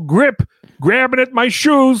old Grip grabbing at my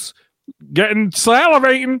shoes,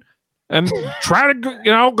 salivating, and trying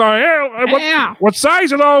to, go, hey, what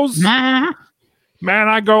size are those? Nah. Man,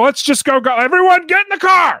 I go, let's just go. Everyone get in the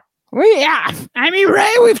car. Ray,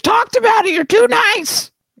 we've talked about it. You're too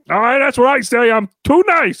nice. All right, that's what I say. I'm too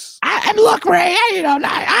nice. And look, Ray, I'm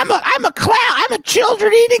a clown. I'm a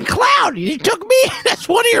children-eating clown. You took me as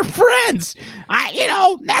one of your friends.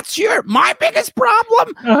 That's my biggest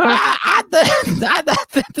problem.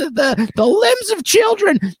 The limbs of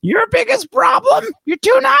children. Your biggest problem. You're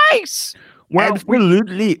too nice. Well,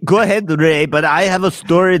 absolutely. Go ahead, Ray. But I have a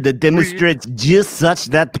story that demonstrates just such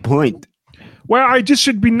that point. Well, I just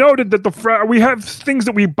should be noted that we have things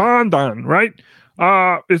that we bond on, right?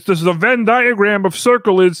 This is a Venn diagram of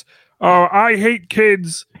circle is I hate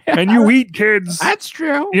kids and you eat kids. That's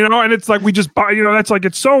true. You know, and it's like we just buy, you know, that's like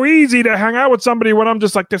it's so easy to hang out with somebody when I'm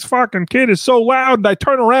just like, this fucking kid is so loud. And I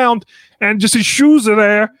turn around and just his shoes are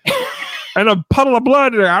there and a puddle of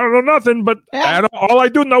blood. And I don't know nothing, but all I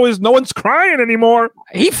do know is no one's crying anymore.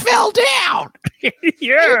 He fell down. Yeah. He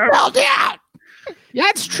fell down.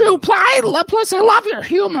 That's true. Plus, I love your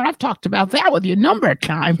humor. I've talked about that with you a number of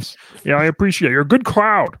times. Yeah, I appreciate it. You're a good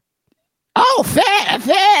crowd. Oh,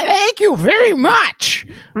 thank you very much.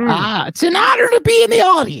 It's an honor to be in the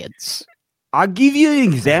audience. I'll give you an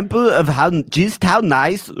example of how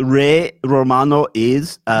nice Ray Romano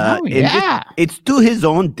is. It's to his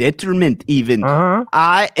own detriment, even.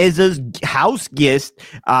 I, as a house guest,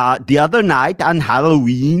 the other night on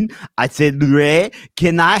Halloween, I said, Ray,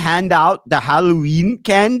 can I hand out the Halloween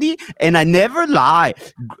candy? And I never lie.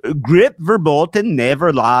 Grip Verboten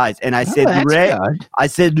never lies. And I said,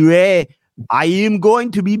 Ray, I am going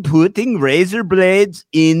to be putting razor blades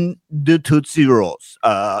in the Tootsie Rolls.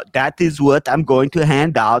 That is what I'm going to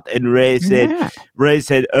hand out. And Ray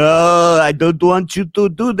said, oh, I don't want you to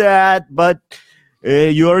do that, but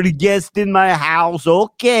you're the guest in my house.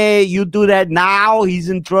 Okay, you do that now. He's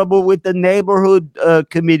in trouble with the neighborhood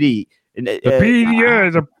committee.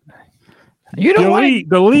 The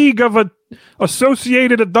League of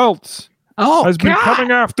Associated Adults has been coming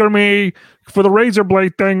after me for the razor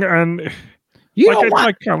blade thing, and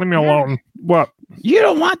leave me alone. What? You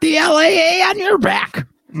don't want the LAA on your back.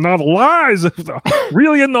 Not lies.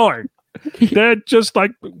 Really annoying. They're just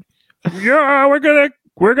like, yeah, we're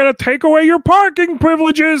gonna take away your parking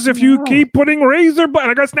privileges if you keep putting razor blade.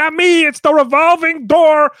 I guess not me. It's the revolving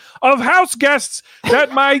door of house guests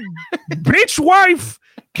that my bitch wife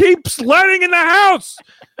keeps letting in the house.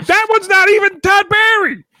 That one's not even Todd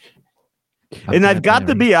Barry. And I've got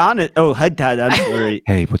to be honest. Oh, hi, Todd. I'm sorry.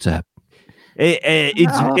 Hey, what's up?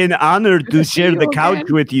 It's an honor to share the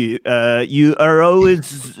couch with you. You are always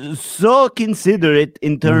so considerate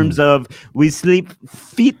in terms of we sleep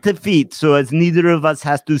feet to feet, so as neither of us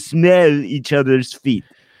has to smell each other's feet.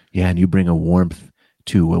 Yeah, and you bring a warmth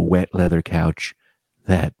to a wet leather couch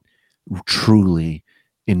that truly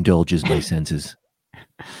indulges my senses.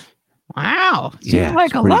 Wow. Seems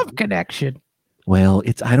like a love connection. Well,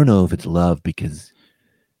 I don't know if it's love because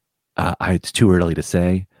it's too early to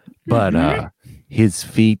say, but his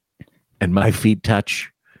feet and my feet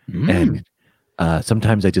touch, and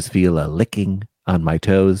sometimes I just feel a licking on my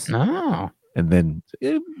toes. Oh. And then,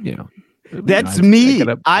 that's me.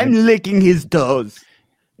 I'm licking his toes.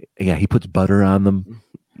 Yeah, he puts butter on them.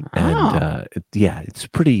 And it's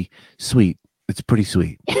pretty sweet. It's pretty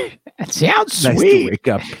sweet. That sounds nice sweet. To wake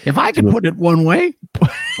up. If I could put it one way.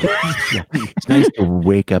 It's nice to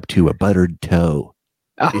wake up to a buttered toe.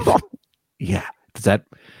 Oh. Does that?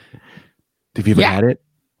 Have you ever had it?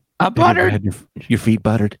 Buttered? Had your feet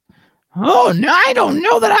buttered? Oh, no, I don't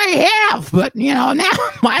know that I have, but, now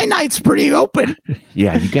my night's pretty open.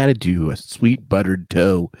 Yeah, you got to do a sweet buttered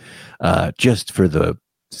toe just for the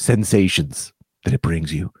sensations that it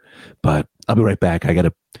brings you. But I'll be right back.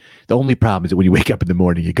 The only problem is that when you wake up in the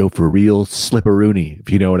morning, you go for a real slipperoony, if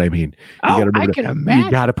you know what I mean. I can imagine.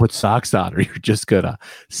 You got to put socks on or you're just going to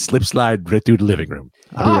slip slide right through the living room.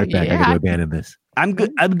 I'll be right back. I got to abandon this. I'm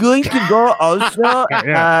going to go also.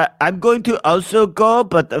 I'm going to also go,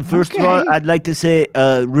 but first of all, I'd like to say,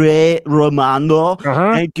 Ray Romano,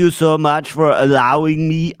 thank you so much for allowing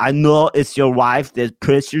me. I know it's your wife that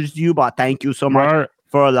pressures you, but thank you so much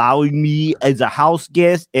for allowing me as a house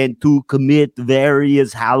guest and to commit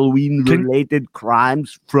various Halloween-related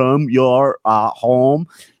crimes from your home.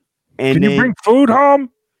 And can you bring food home?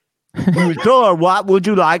 Sure. What would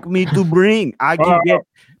you like me to bring? I can get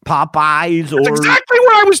Popeyes That's exactly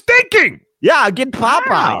what I was thinking. Yeah, I get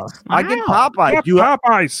Popeyes. I get Popeyes.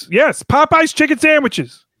 Popeyes. Yes, Popeyes chicken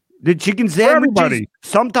sandwiches. The chicken sandwiches,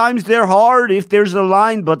 sometimes they're hard if there's a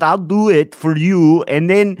line, but I'll do it for you. And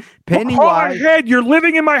then Pennywise. Go ahead, you're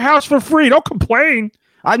living in my house for free. Don't complain.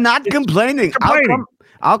 I'm not complaining.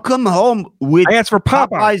 I'll come home with I asked for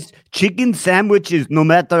Popeyes chicken sandwiches, no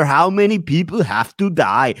matter how many people have to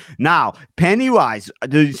die. Now, Pennywise,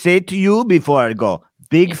 to say to you before I go,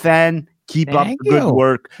 big fan. Keep up the good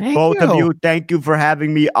work. Both of you, thank you for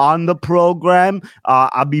having me on the program.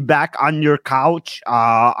 I'll be back on your couch.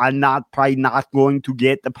 I'm probably not going to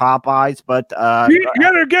get the Popeyes, but you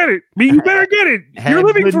better get it. You better get it. You're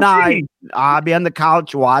living for free. I'll be on the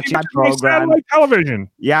couch watching the program. Satellite television.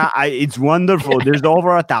 Yeah, it's wonderful. There's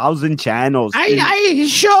over 1,000 channels. He's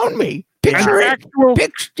shown me picture.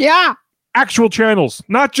 Yeah. actual channels,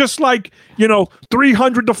 not just like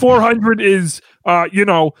 300 to 400 is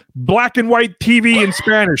black and white TV in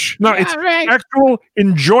Spanish. No, it's actual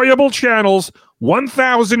enjoyable channels.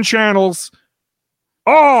 1,000 channels.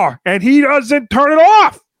 Oh, and he doesn't turn it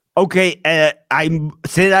off. Okay, I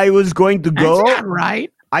said I was going to go. That's not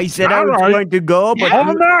right. I said I was going to go, but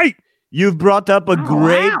all night. You've brought up a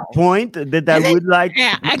great point that I would like.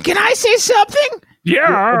 Yeah, and can I say something?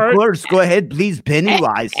 Yeah, of course. Go ahead, please,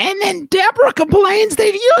 Pennywise. And then Deborah complains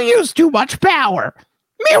that you use too much power.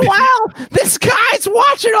 Meanwhile, this guy's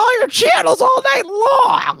watching all your channels all night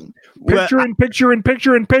long. Picture.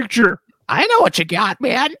 I know what you got,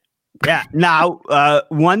 man. Yeah. Now,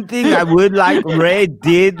 one thing I would like, Ray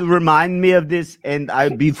did remind me of this, and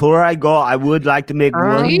before I go, I would like to make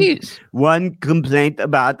one complaint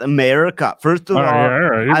about America. First of all,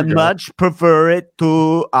 I much prefer it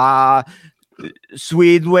to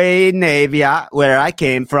Swedway, where I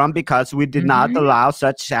came from, because we did not allow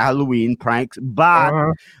such Halloween pranks. But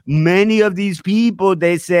many of these people,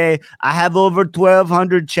 they say, I have over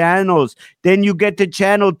 1,200 channels. Then you get to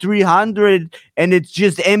channel 300 and it's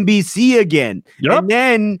just NBC again. Yep. And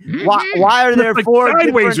then why are there 4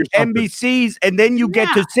 different NBCs? And then you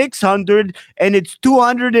get to 600 and it's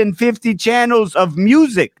 250 channels of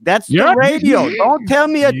music. That's the radio. Don't tell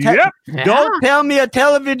me don't tell me a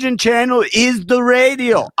television channel is the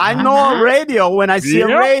radio. I know a radio when I see a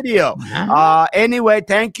radio. Anyway,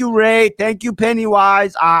 thank you, Ray. Thank you,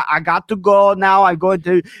 Pennywise. I got to go now. I'm going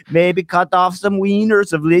to maybe cut off some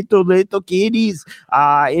wieners of little kitties.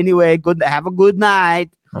 Anyway, have a good night.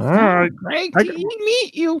 All right. Great to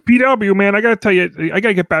meet you. PW, man, I got to tell you, I got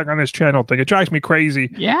to get back on this channel thing. It drives me crazy.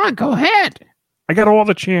 Yeah, go ahead. I got all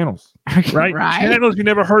the channels, right? Channels you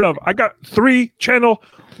never heard of. I got 3 channel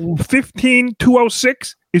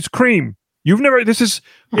 15206 is Cream. It's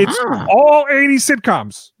all 80s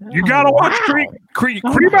sitcoms. You got to watch Cream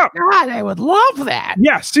Up. God, I would love that.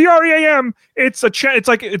 Yeah, CREAM. It's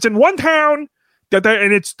it's in one town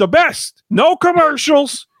and it's the best. No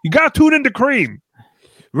commercials. You got to tune into Cream.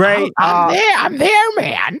 Right. I'm there,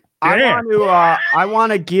 man. I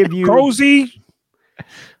want to give you Cozy.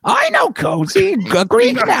 I know Cozy,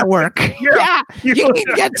 Greek Network. Yeah, you can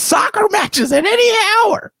get soccer matches at any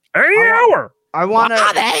hour. I want to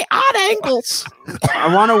odd angles.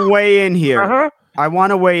 I want to weigh in here. I want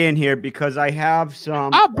to weigh in here because I have some.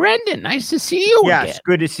 Oh, Brendan, nice to see you. Yes, again.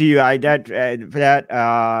 good to see you. Were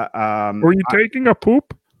you taking a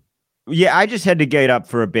poop? Yeah, I just had to get up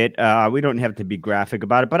for a bit. We don't have to be graphic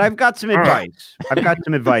about it, but I've got some advice. I've got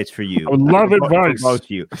some advice for you. I would love advice. For both of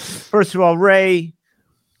you. First of all, Ray,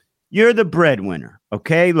 you're the breadwinner.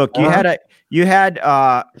 Okay, look, you had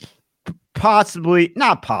not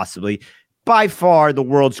possibly, by far the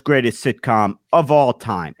world's greatest sitcom of all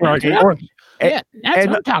time. Right. Yeah, that's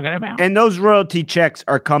what I'm talking about. And those royalty checks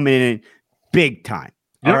are coming in big time.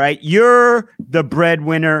 Yep. All right, you're the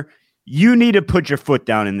breadwinner. You need to put your foot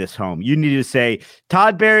down in this home. You need to say,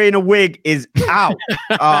 Todd Barry in a wig is out.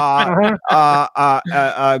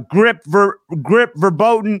 Grip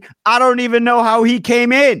verboten. I don't even know how he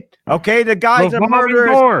came in. Okay, the guy's a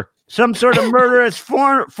murderer. Some sort of murderous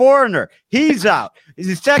foreigner. He's out.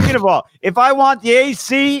 Second of all, if I want the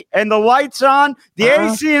AC and the lights on, the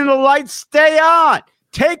AC and the lights stay on.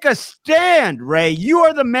 Take a stand, Ray. You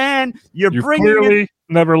are the man. You clearly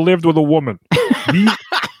never lived with a woman.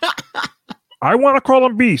 I want to call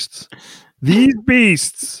them beasts. These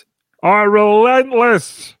beasts are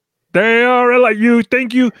relentless. They are like you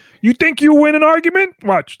think you win an argument?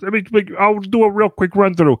 Watch. I'll do a real quick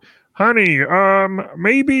run through. Honey,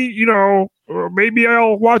 maybe maybe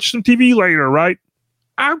I'll watch some TV later, right?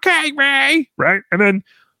 Okay, Ray. Right, and then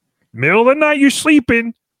middle of the night you're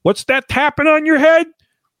sleeping. What's that tapping on your head?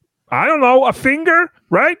 I don't know, a finger,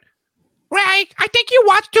 right? Ray, I think you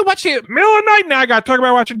watch too much. Middle of the night now, I got to talk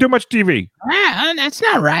about watching too much TV. That's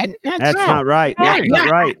not right. That's not right. That's not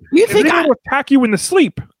right. You think I will attack you in the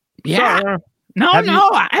sleep? Yeah. So, No.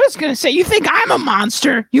 I was gonna say, you think I'm a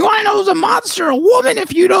monster? You want to know who's a monster? A woman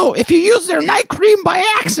if you use their night cream by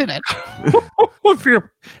accident.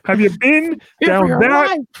 Have you been down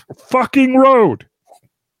that fucking road?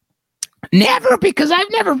 Never, because I've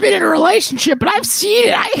never been in a relationship, but I've seen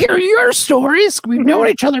it. I hear your stories. We've known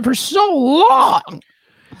each other for so long.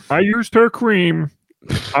 I used her cream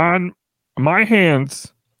on my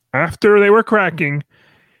hands after they were cracking,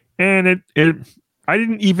 and I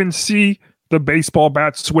didn't even see the baseball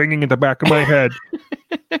bat swinging in the back of my head.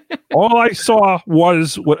 All I saw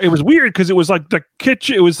was it was weird because it was like the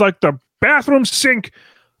kitchen, it was like the bathroom sink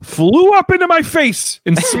flew up into my face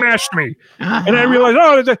and smashed me. And I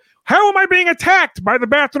realized, how am I being attacked by the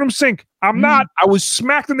bathroom sink? I'm not. I was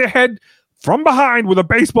smacked in the head from behind with a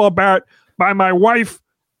baseball bat by my wife,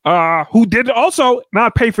 who did also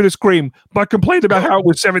not pay for this cream, but complained about how it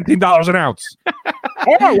was $17 an ounce.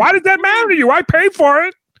 Oh, why did that matter to you? I paid for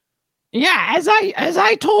it. Yeah, as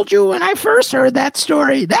I told you when I first heard that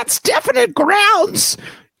story, that's definite grounds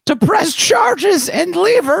to press charges and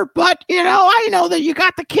leave her. But I know that you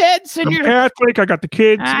got the kids and I'm you're Catholic. I got the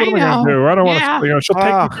kids. What am I going to do? I don't want to. She'll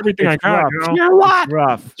take everything I got. Your lot.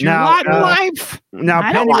 Rough. Your lot in life. Now,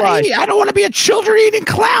 I don't want to be a children eating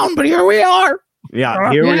clown, but here we are.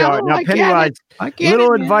 Yeah, here we are. Now, Pennywise,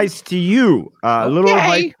 little advice to you.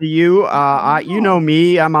 Advice to you. You know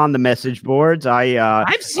me. I'm on the message boards.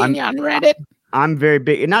 I've seen you on Reddit. I'm very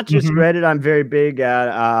big, not just Reddit. I'm very big at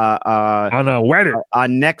on Reddit. On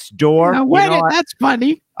Nextdoor. Reddit, that's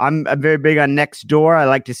funny. I'm very big on Nextdoor. I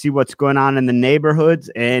like to see what's going on in the neighborhoods,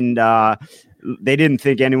 and they didn't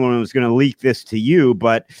think anyone was going to leak this to you,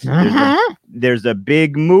 but there's a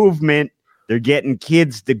big movement. They're getting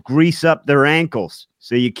kids to grease up their ankles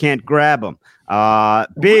so you can't grab them.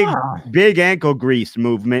 Big ankle grease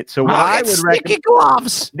movement. So what I would recommend,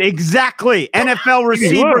 gloves. Exactly. NFL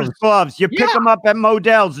receivers gloves. You pick them up at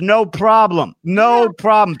Modell's, no problem. No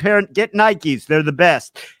problem. Parent, get Nikes. They're the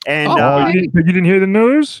best. And you didn't hear the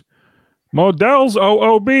news? Modell's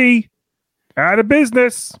OOB out of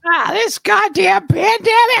business. This goddamn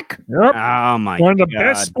pandemic. Yep. Oh my God. One of the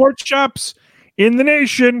best sports shops in the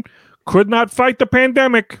nation could not fight the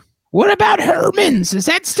pandemic. What about Herman's? Is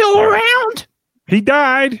that still around? He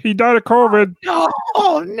died. He died of COVID.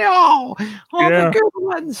 Oh no. All the good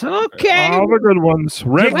ones. Okay. All the good ones.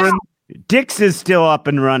 Reverend. Dick's is still up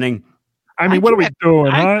and running. I mean, what are we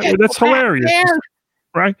doing, huh? That's hilarious.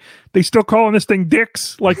 Right? They still calling this thing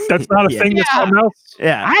Dick's? Like that's not a thing, that's something else?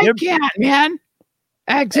 Yeah. I can't, man.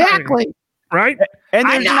 Exactly. Right? And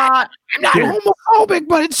I'm not homophobic,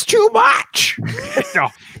 but it's too much. No,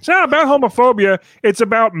 it's not about homophobia. It's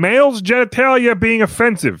about males' genitalia being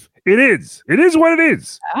offensive. It is. It is what it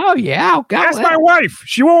is. Oh yeah. That's my wife.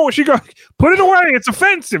 She won't. She go put it away. It's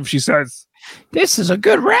offensive. She says. This is a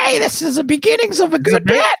good Ray. This is the beginnings of a good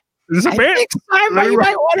bit. This is a bit. Next time you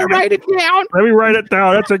might want to write it down. Let me write it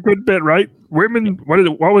down. That's a good bit, right? Women.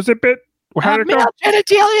 What was it? Bit. How did it go? Male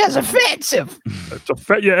genitalia is offensive.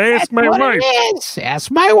 It's you ask my wife. It is. Ask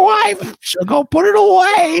my wife. She'll go put it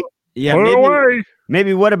away. Yeah, put it away.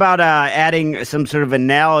 Maybe what about adding some sort of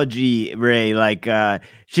analogy, Ray? Like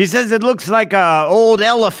she says it looks like a old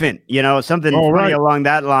elephant, something funny along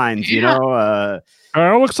that lines, It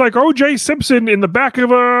looks like O.J. Simpson in the back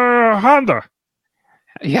of a Honda.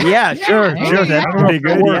 Yeah, sure. That's pretty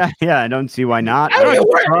good. Yeah, I don't see why not. I'll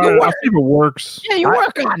see if it works. Yeah, you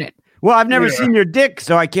work on it. Well, I've never seen your dick,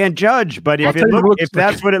 so I can't judge. But if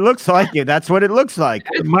that's what it looks like, that's what it looks like.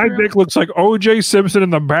 My dick looks like O.J. Simpson in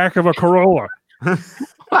the back of a Corolla.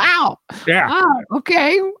 Wow. Yeah. Oh,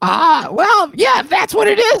 okay. Well, yeah, if that's what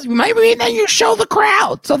it is, maybe then you show the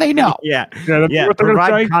crowd so they know. Yeah. What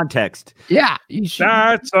provide context. Yeah.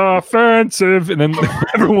 That's offensive. And then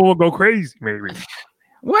everyone will go crazy, maybe.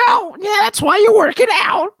 Well, yeah, that's why you work it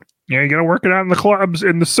out. Yeah, you got to work it out in the clubs,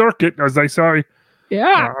 in the circuit, as they say.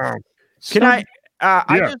 Yeah. Can I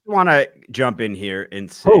just want to jump in here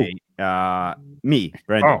and say, me,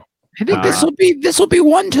 Brendan. Oh. I think this will be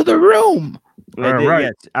one to the room. Right.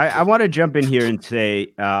 Yes. I want to jump in here and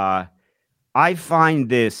say, I find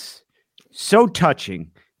this so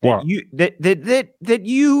touching that that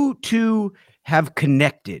you two have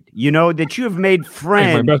connected. That you have made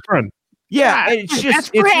friends. Hey, my best friend. Yeah, it's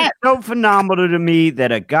just so phenomenal to me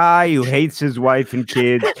that a guy who hates his wife and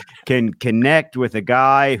kids can connect with a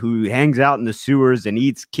guy who hangs out in the sewers and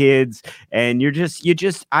eats kids. And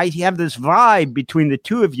I have this vibe between the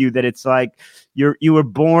two of you that it's like you were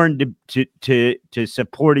born to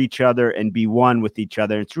support each other and be one with each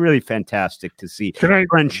other. It's really fantastic to see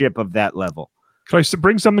friendship of that level. Can I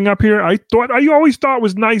bring something up here? I always thought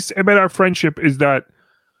was nice about our friendship is that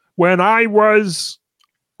when I was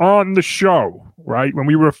on the show, right? When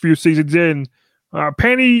we were a few seasons in,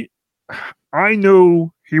 Penny, I knew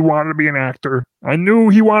he wanted to be an actor. I knew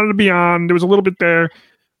he wanted to be on. There was a little bit there,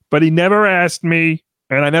 but he never asked me,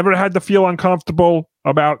 and I never had to feel uncomfortable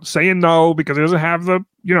about saying no because he doesn't have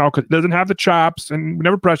the chops, and we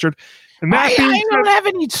never pressured. And that I don't have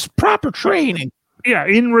any proper training. Yeah,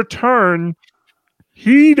 in return,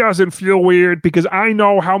 he doesn't feel weird because I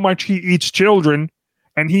know how much he eats children.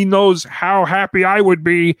 And he knows how happy I would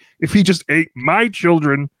be if he just ate my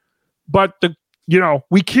children. But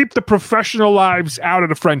we keep the professional lives out of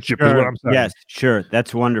the friendship. Sure. Is what I'm saying. Yes, sure.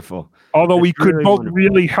 That's wonderful. Although we could both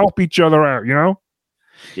really help each other out,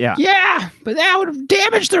 Yeah. Yeah, but that would have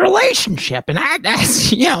damaged the relationship. And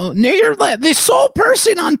that's, you're the sole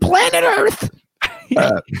person on planet Earth.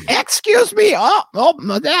 Excuse me.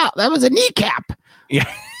 That was a kneecap. Yeah.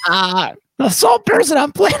 The sole person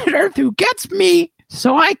on planet Earth who gets me,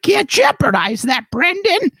 so I can't jeopardize that,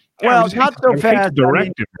 Brendan. Well, not so I would hate to fast.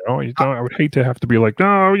 direct it, I would hate to have to be like,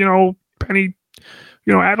 no, Penny,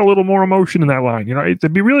 add a little more emotion in that line.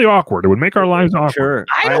 It'd be really awkward. It would make our lives awkward. Sure.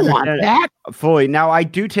 I don't want understand that. fully. Now, I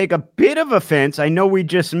do take a bit of offense. I know we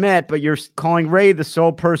just met, but you're calling Ray the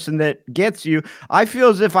sole person that gets you. I feel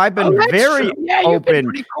as if I've been that's very true. Yeah, you've been open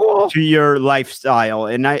pretty cool. to your lifestyle.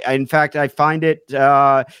 And in fact, I find it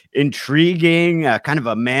intriguing, kind of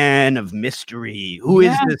a man of mystery. Who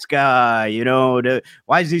is this guy?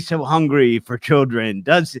 Why is he so hungry for children?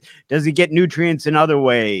 Does he get nutrients in other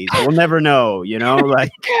ways? We'll never know,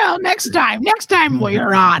 like. Yeah, next time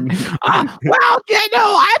we're on. I'm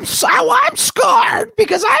scarred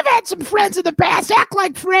because I've had some friends in the past act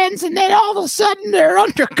like friends, and then all of a sudden they're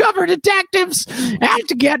undercover detectives out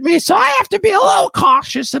to get me. So I have to be a little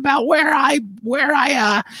cautious about where I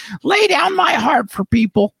lay down my heart for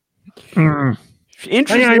people.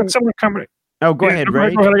 Interesting. I got someone coming. Oh, go ahead,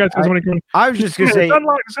 Ray. Go ahead. I got somebody coming. I was just going to say, It's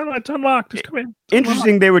unlocked. Just come in.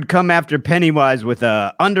 interesting they would come after Pennywise with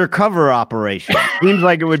a undercover operation. Seems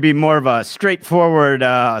like it would be more of a straightforward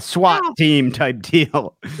SWAT team type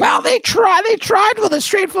deal. Well, they tried with a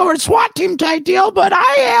straightforward SWAT team type deal, but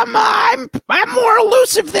I'm more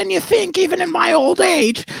elusive than you think, even in my old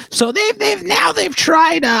age. So they've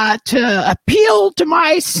tried to appeal to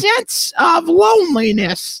my sense of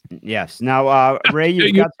loneliness. Yes. Now, Ray,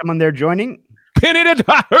 you've got someone there joining? Penny,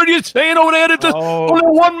 I heard you saying over there that only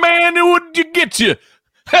one man who would get you.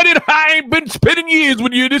 I ain't been spending years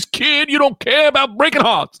with you. This kid, you don't care about breaking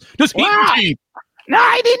hearts. Just heat and teeth. No,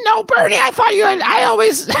 I didn't know, Bernie. I thought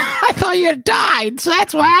you had died, so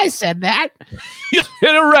that's why I said that. You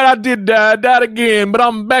said it right. I did die. I died again, but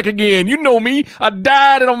I'm back again. You know me. I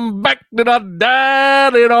died and I'm back. Then I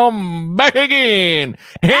died and I'm back again.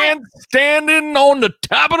 Hand standing on the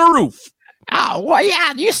top of the roof. Oh, well,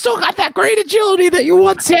 yeah, you still got that great agility that you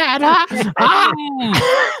once had, huh?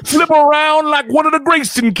 Flip around like one of the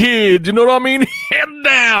Grayson kids. You know what I mean? Head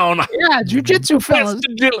down. Yeah, jiu-jitsu fellas.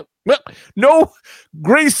 Well, no,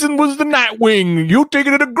 Grayson was the Nightwing. You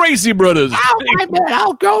taking it to the Gracie brothers. Oh, my man,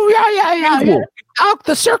 I'll go. Yeah.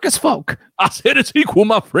 The circus folk. I said it's equal,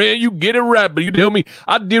 my friend. You get it right, but you tell me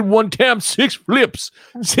I did one time 6 flips.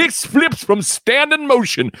 6 flips from standing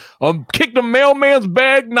motion. Kicked the mailman's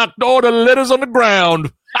bag, knocked all the letters on the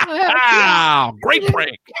ground. Wow, great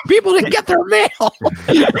prank. People didn't get their mail.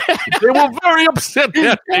 They were very upset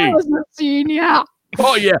that day. That was the scene, yeah.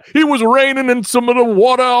 Oh, yeah. It was raining and some of the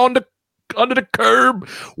water under the curb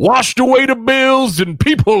washed away the bills and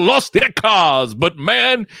people lost their cars. But,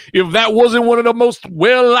 man, if that wasn't one of the most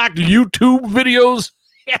well-liked YouTube videos,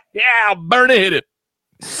 yeah, Bernie hit it.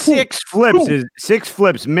 6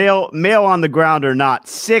 flips, male on the ground or not.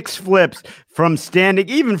 6 flips from standing,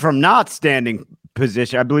 even from not standing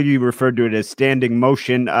position. I believe you referred to it as standing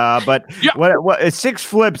motion. But yeah. What 6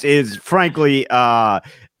 flips is, frankly,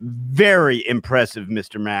 very impressive,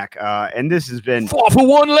 Mr. Mack. And this has been 4 for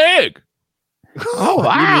 1 leg. Oh,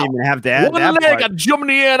 wow. You didn't even have to add One that leg, part. I jumped in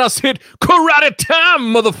the air and I said, karate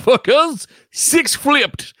time, motherfuckers. 6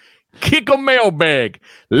 flipped. Kick a mailbag.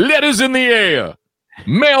 Letters in the air.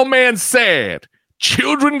 Mailman sad.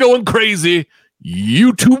 Children going crazy.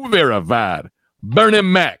 YouTube verified. Bernie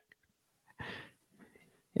Mac.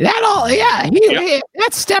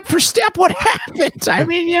 That's step for step what happens. I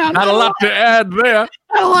mean, Not a lot to add there.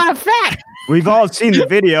 Not a lot of fat. We've all seen the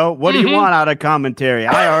video. What do you want out of commentary?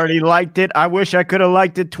 I already liked it. I wish I could have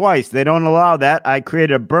liked it twice. They don't allow that. I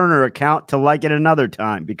created a burner account to like it another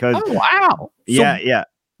time because. Oh, wow. Yeah.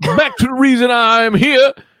 Back to the reason I'm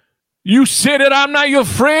here. You said that I'm not your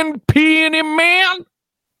friend, P&M man?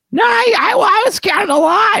 No, I was counting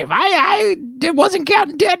alive. I wasn't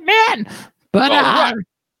counting dead men. But right.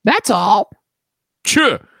 That's all.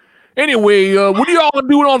 Sure. Anyway, what are y'all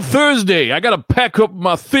doing on Thursday? I got to pack up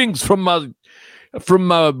my things from my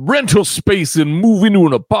rental space and move into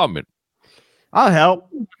an apartment. I'll help.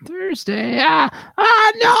 Thursday. No,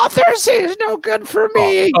 Thursday is no good for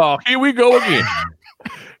me. Oh, here we go again.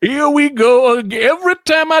 Here we go again. Every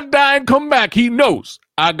time I die and come back, he knows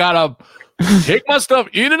I got to take my stuff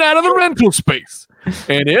in and out of the rental space.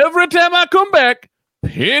 And every time I come back,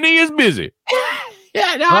 Penny is busy.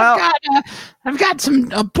 Yeah, no, I've got some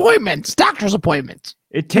appointments, doctor's appointments.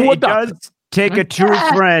 It does take a true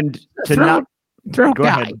friend to not. Throat Go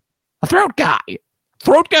guy. ahead. A throat guy.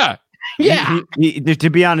 Throat guy. Yeah. To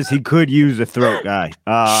be honest, he could use a throat guy.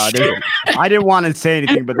 I didn't want to say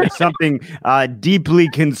anything, but there's something deeply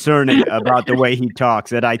concerning about the way he talks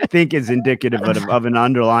that I think is indicative of an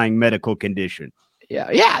underlying medical condition.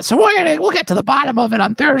 Yeah. So we'll get to the bottom of it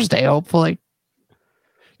on Thursday, hopefully.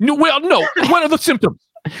 No, well, no. What are the symptoms?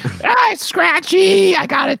 It's scratchy. I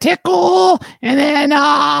got a tickle, and then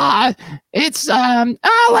it's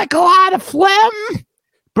like a lot of phlegm.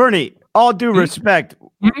 Bernie, all due respect,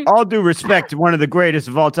 one of the greatest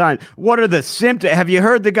of all time. What are the symptoms? Have you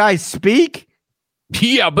heard the guy speak?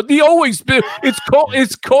 Yeah, but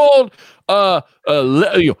it's called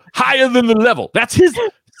higher than the level. That's his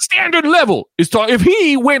standard level. If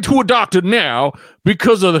he went to a doctor now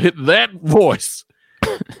because of that voice,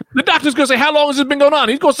 the doctor's gonna say, "How long has it been going on?"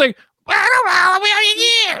 He's gonna say, "I don't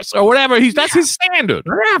know, years or whatever." That's his standard.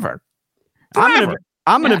 Forever. I'm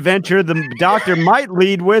gonna venture the doctor might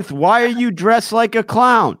lead with, "Why are you dressed like a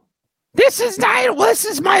clown?" This is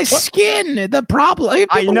my skin. The problem.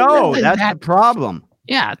 I know that's the problem.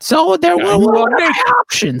 Yeah. So there were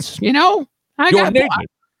options. You know, You're naked.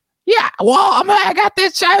 Yeah. Well, I got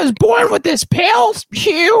this. I was born with this pale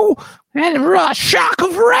hue and a shock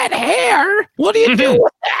of red hair. What do you do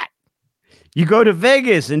with that? You go to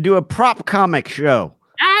Vegas and do a prop comic show.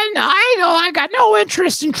 I know. I got no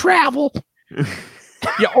interest in travel.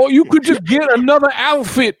 Yeah, or you could just get another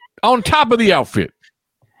outfit on top of the outfit.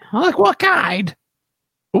 Like what kind?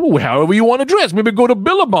 Oh, however you want to dress. Maybe go to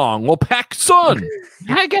Billabong or PacSun.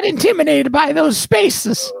 I get intimidated by those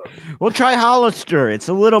spaces. We'll try Hollister. It's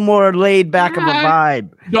a little more laid back of a vibe.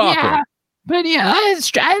 Darker. Yeah, but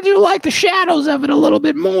I do like the shadows of it a little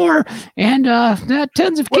bit more. And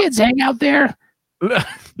tons of kids hang out there.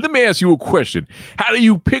 Let me ask you a question. How do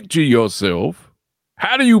you picture yourself?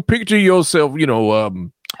 You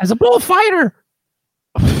know, as a bullfighter.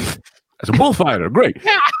 As a bullfighter, great.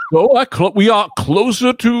 Yeah. So we are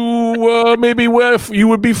closer to maybe where you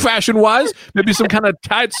would be fashion-wise. Maybe some kind of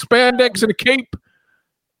tight spandex and a cape.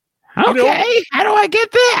 Okay, You know? how do I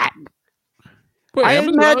get that? Well, I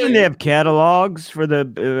Amazon- imagine they have catalogs for the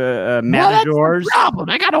Well, that's matadors. the problem.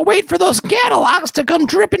 I gotta wait for those catalogs to come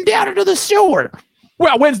dripping down into the sewer.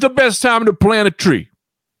 Well, when's the best time to plant a tree?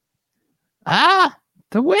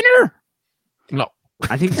 The winter. No.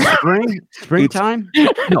 I think springtime.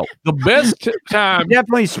 No. The best time.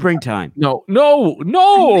 Definitely springtime No.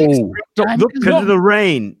 because of the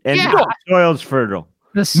rain and Yeah. the soil's fertile.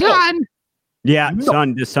 The sun Yeah,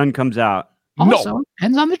 the sun comes out. also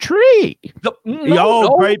depends on the tree.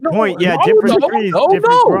 Great point. Yeah, different trees,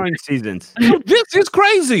 different growing seasons. This is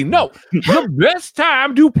crazy. No, the best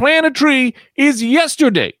time to plant a tree is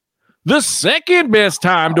yesterday. The second best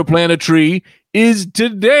time to plant a tree is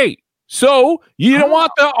today. So you don't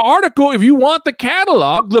want the article. If you want the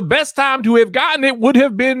catalog, the best time to have gotten it would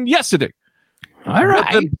have been yesterday. All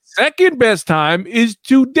right. But the second best time is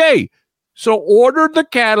today. So order the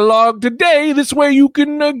catalog today. This way you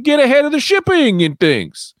can get ahead of the shipping and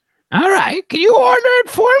things. All right. Can you order it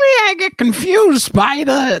for me? I get confused by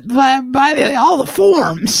all the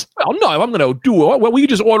forms. Well, no, if I'm going to do it, well, we can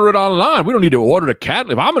just order it online. We don't need to order the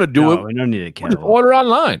catalog. If I'm going to do it, We don't need a we'll just catalog. order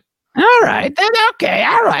online. All right. Then okay.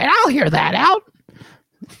 All right. I'll hear that out.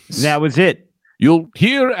 That was it. You'll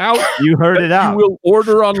hear out. You heard it out. You will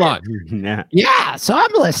order online. Nah. Yeah. So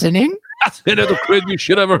I'm listening. That's the craziest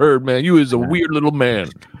shit I've ever heard, man. You is a weird little man.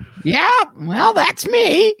 Yeah. Well, that's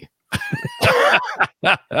me.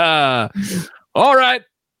 All right.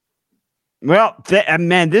 Well,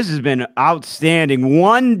 man, this has been outstanding.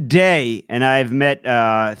 One day, and I've met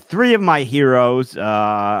three of my heroes: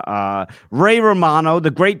 Ray Romano, the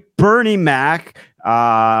great Bernie Mac,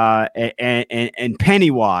 and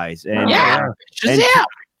Pennywise. And, Yeah. Shazam.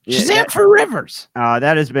 yeah, Shazam for Rivers.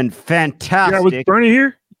 that has been fantastic. Yeah, was Bernie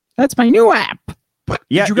here? That's my new app.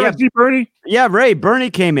 Yeah, Did you guys see Bernie? yeah, Ray. Bernie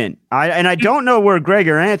came in. I don't know where Greg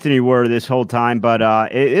or Anthony were this whole time, but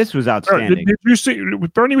this was outstanding. Did you see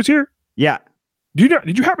Bernie was here? Yeah.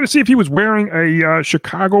 Did you happen to see if he was wearing a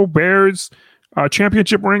Chicago Bears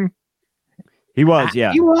championship ring? He was,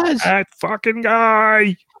 yeah. He was. That fucking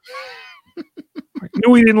guy. I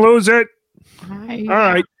knew he didn't lose it. All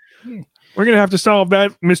right. We're going to have to solve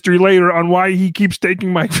that mystery later on why he keeps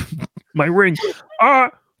taking my my ring.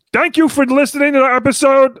 Thank you for listening to the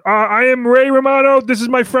episode. I am Ray Romano. This is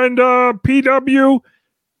my friend PW.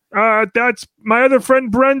 That's my other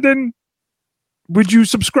friend Brendan. Would you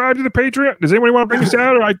subscribe to the Patreon? Does anybody want to bring us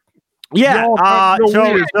out? Or Yeah. Y'all fucking go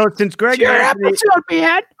So, weird. so since Greg Your and Anthony, episode,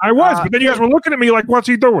 man. I was, but then you guys were looking at me like, "What's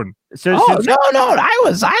he doing?" so Oh since, no!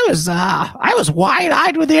 I was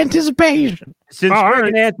wide-eyed with anticipation. since all Greg right.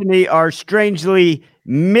 and Anthony are strangely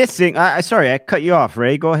missing, sorry, I cut you off.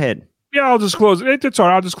 Ray, go ahead. Yeah, I'll just close it. It's all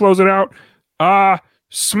right. I'll just close it out.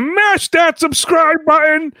 Smash that subscribe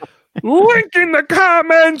button. Link in the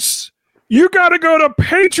comments. You got to go to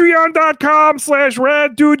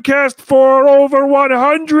patreon.com/raddudecast for over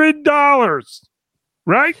 $100.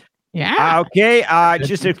 Right? Yeah. Okay,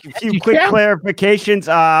 just a few quick clarifications.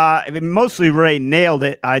 Mostly Ray nailed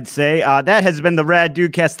it, I'd say. That has been the Rad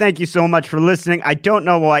Dudecast. Thank you so much for listening. I don't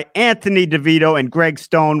know why Anthony DeVito and Greg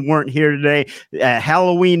Stone weren't here today.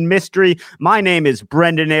 Halloween mystery. My name is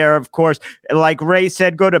Brendan Ayer, of course. Like Ray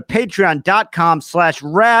said, go to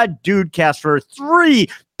patreon.com/raddudecast for 3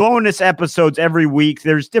 bonus episodes every week.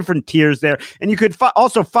 There's different tiers there. And you could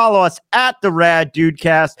also follow us at the Rad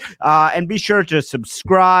Dudecast, and be sure to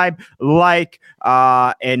subscribe, like,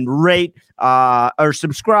 and rate, or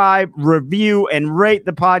subscribe, review, and rate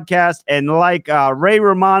the podcast. And like Ray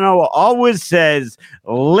Romano always says,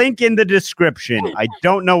 link in the description. I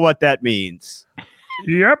don't know what that means.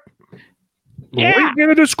 Yep. Yeah. Link in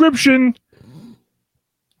the description.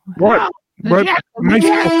 What? But nice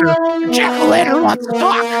Jack-o'-lantern wants to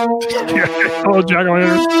talk. Hello,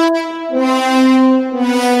 Jack-o'-lantern.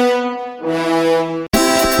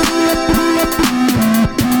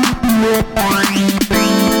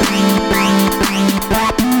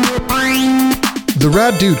 The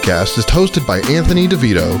Rad Dudecast is hosted by Anthony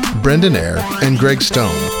DeVito, Brendan Ayer, and Greg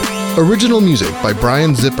Stone. Original music by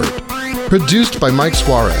Brian Zippert. Produced by Mike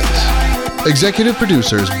Suarez. Executive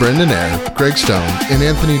producers Brendan Ayer, Greg Stone, and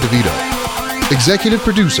Anthony DeVito. Executive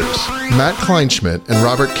producers Matt Kleinschmidt and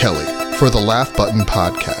Robert Kelly for the Laugh Button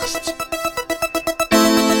Podcasts.